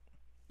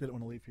 Didn't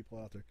want to leave people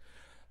out there.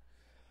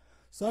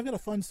 So I've got a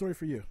fun story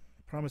for you.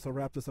 I promise I'll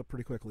wrap this up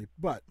pretty quickly.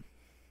 But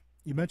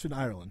you mentioned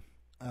Ireland.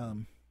 I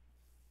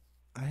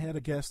had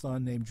a guest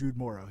on named Jude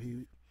Morrow.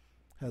 He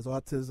has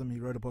autism. He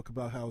wrote a book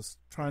about how he's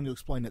trying to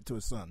explain it to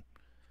his son.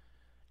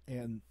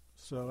 And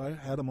so I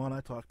had him on.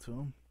 I talked to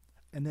him.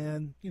 And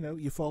then,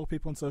 you follow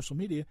people on social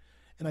media.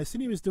 And I seen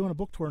he was doing a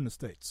book tour in the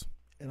States.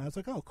 And I was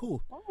like, oh,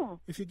 cool.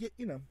 Oh. If you get,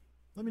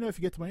 let me know if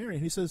you get to my area.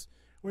 And he says,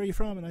 where are you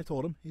from? And I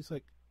told him. He's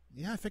like,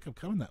 yeah, I think I'm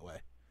coming that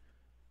way.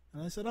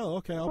 And I said, oh,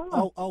 okay,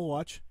 I'll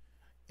watch.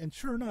 And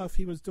sure enough,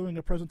 he was doing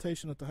a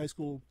presentation at the high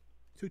school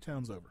 2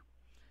 towns over.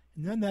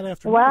 And then that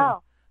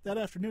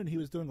afternoon, he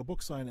was doing a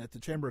book sign at the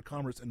Chamber of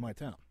Commerce in my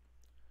town.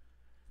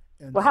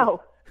 And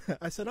wow. So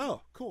I said,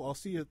 oh, cool, I'll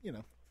see you,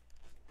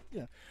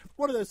 Yeah,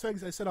 one of those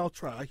things I said I'll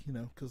try,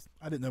 because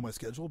I didn't know my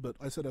schedule, but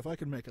I said if I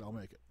can make it, I'll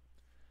make it.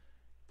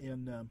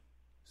 And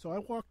so I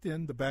walked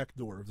in the back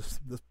door of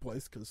this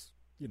place because,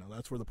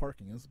 that's where the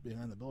parking is,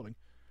 behind the building.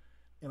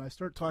 And I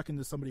start talking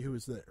to somebody who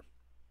was there.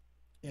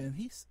 And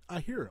I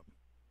hear him.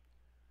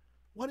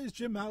 What is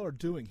Jim Mallard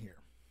doing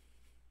here?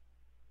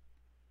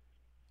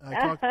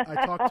 I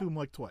talked to him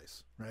like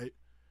twice, right?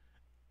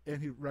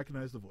 And he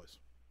recognized the voice.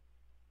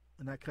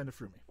 And that kind of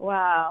threw me.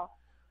 Wow.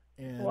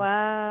 And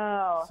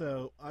wow.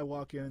 So I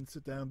walk in,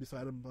 sit down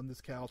beside him on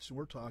this couch, and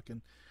we're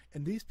talking.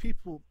 And these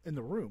people in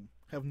the room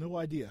have no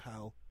idea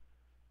how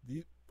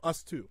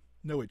us two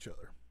know each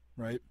other,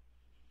 right?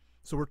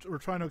 So we're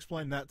trying to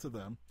explain that to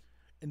them.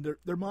 And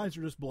their minds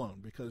are just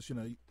blown because,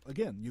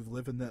 again, you've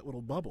lived in that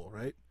little bubble,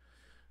 right,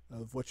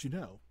 of what you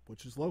know,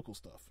 which is local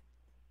stuff,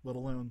 let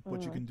alone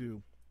what you can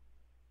do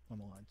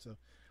online. So it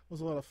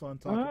was a lot of fun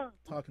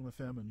talking with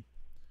him. And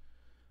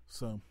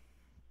so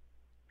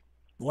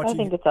I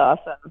think it's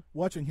awesome.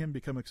 Watching him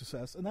become a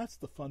success. And that's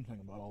the fun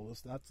thing about all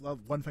this. That's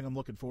one thing I'm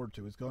looking forward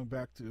to is going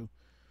back to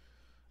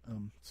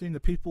seeing the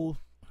people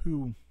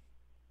who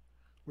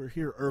were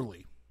here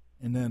early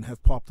and then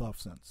have popped off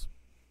since.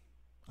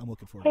 I'm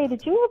looking forward to that. Hey,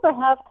 did you ever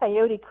have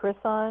Coyote Chris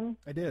on?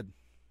 I did.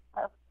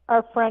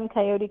 Our friend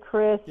Coyote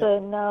Chris, yep.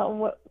 And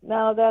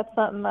now that's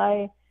something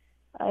I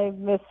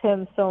miss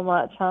him so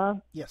much, huh?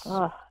 Yes.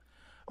 Well,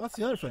 that's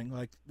the other thing.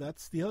 Like,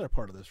 that's the other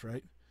part of this,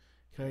 right?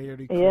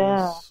 Coyote Chris.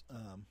 Yeah.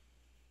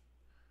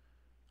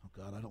 Oh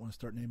God, I don't want to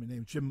start naming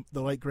names.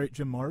 The late great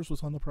Jim Mars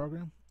was on the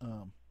program.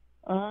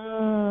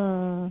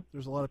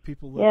 There's a lot of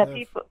people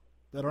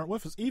that aren't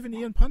with us. Even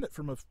Ian Pundit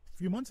from a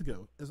few months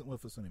ago isn't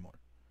with us anymore.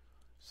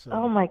 So.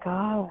 Oh my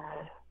God.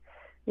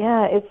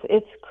 Yeah,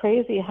 it's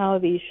crazy how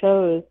these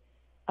shows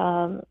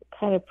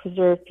kind of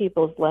preserve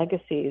people's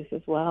legacies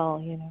as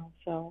well,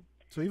 So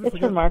even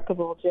it's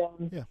remarkable,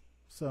 Jim. Yeah.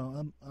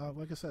 So,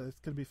 like I said, it's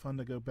going to be fun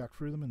to go back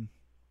through them and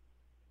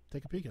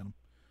take a peek at them.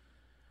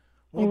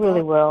 Well, you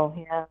really will,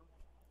 yeah.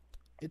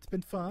 It's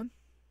been fun.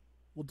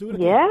 We'll do it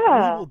again.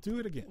 Yeah. We'll do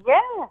it again.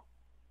 Yeah.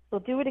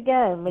 We'll do it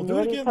again when you're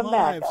ready to come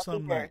back.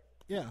 Some night.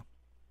 Yeah.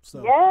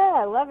 So. Yeah,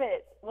 I love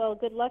it. Well,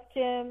 good luck,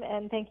 Jim,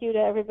 and thank you to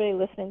everybody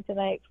listening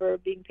tonight for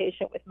being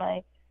patient with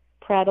my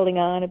prattling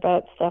on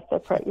about stuff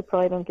that you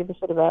probably don't give a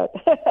shit about.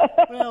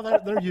 Well,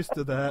 they're used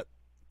to that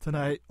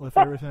tonight with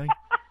everything.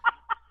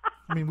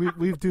 I mean,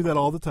 we do that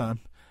all the time.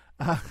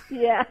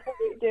 Yeah,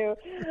 we do.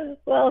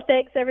 Well,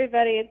 thanks,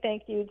 everybody, and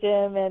thank you,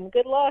 Jim, and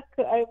good luck.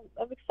 I'm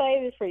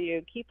excited for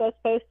you. Keep us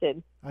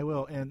posted. I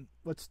will, and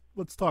let's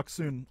talk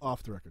soon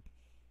off the record.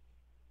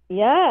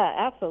 Yeah,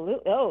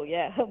 absolutely. Oh,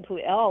 yeah,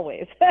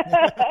 always.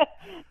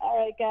 All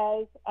right,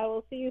 guys. I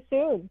will see you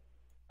soon.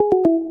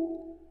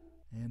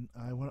 And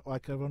I want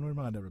to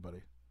remind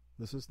everybody,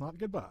 this is not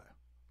goodbye.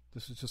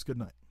 This is just good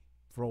night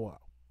for a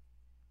while.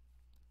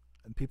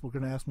 And people are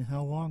going to ask me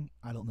how long.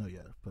 I don't know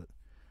yet, but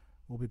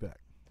we'll be back.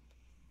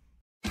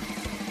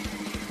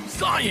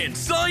 Science,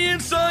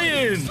 science,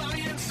 science!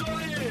 Science,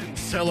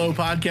 science! Hello,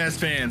 podcast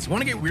fans.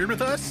 Want to get weird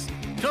with us?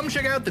 Come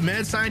check out the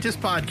Mad Scientist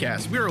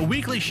Podcast. We're a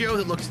weekly show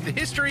that looks at the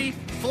history,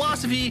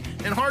 philosophy,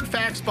 and hard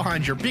facts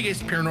behind your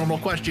biggest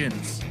paranormal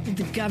questions. Did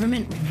the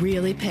government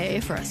really pay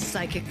for a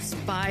psychic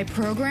spy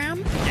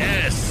program?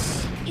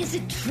 Yes! Is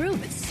it true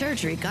that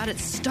surgery got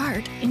its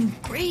start in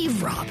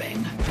grave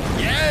robbing?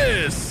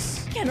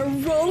 Yes! Can a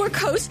roller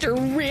coaster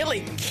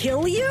really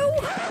kill you?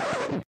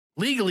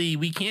 Legally,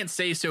 we can't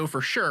say so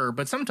for sure,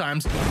 but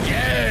sometimes,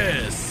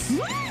 yes!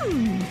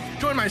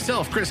 Join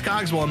myself, Chris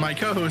Cogswell, and my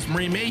co-host,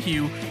 Marie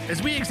Mayhew,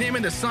 as we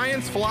examine the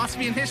science,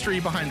 philosophy, and history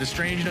behind the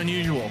strange and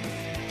unusual.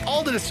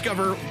 All to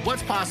discover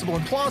what's possible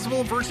and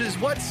plausible versus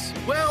what's,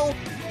 well,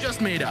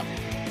 just made up.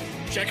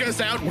 Check us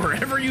out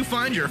wherever you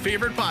find your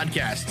favorite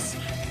podcasts.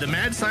 The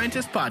Mad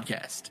Scientist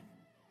Podcast.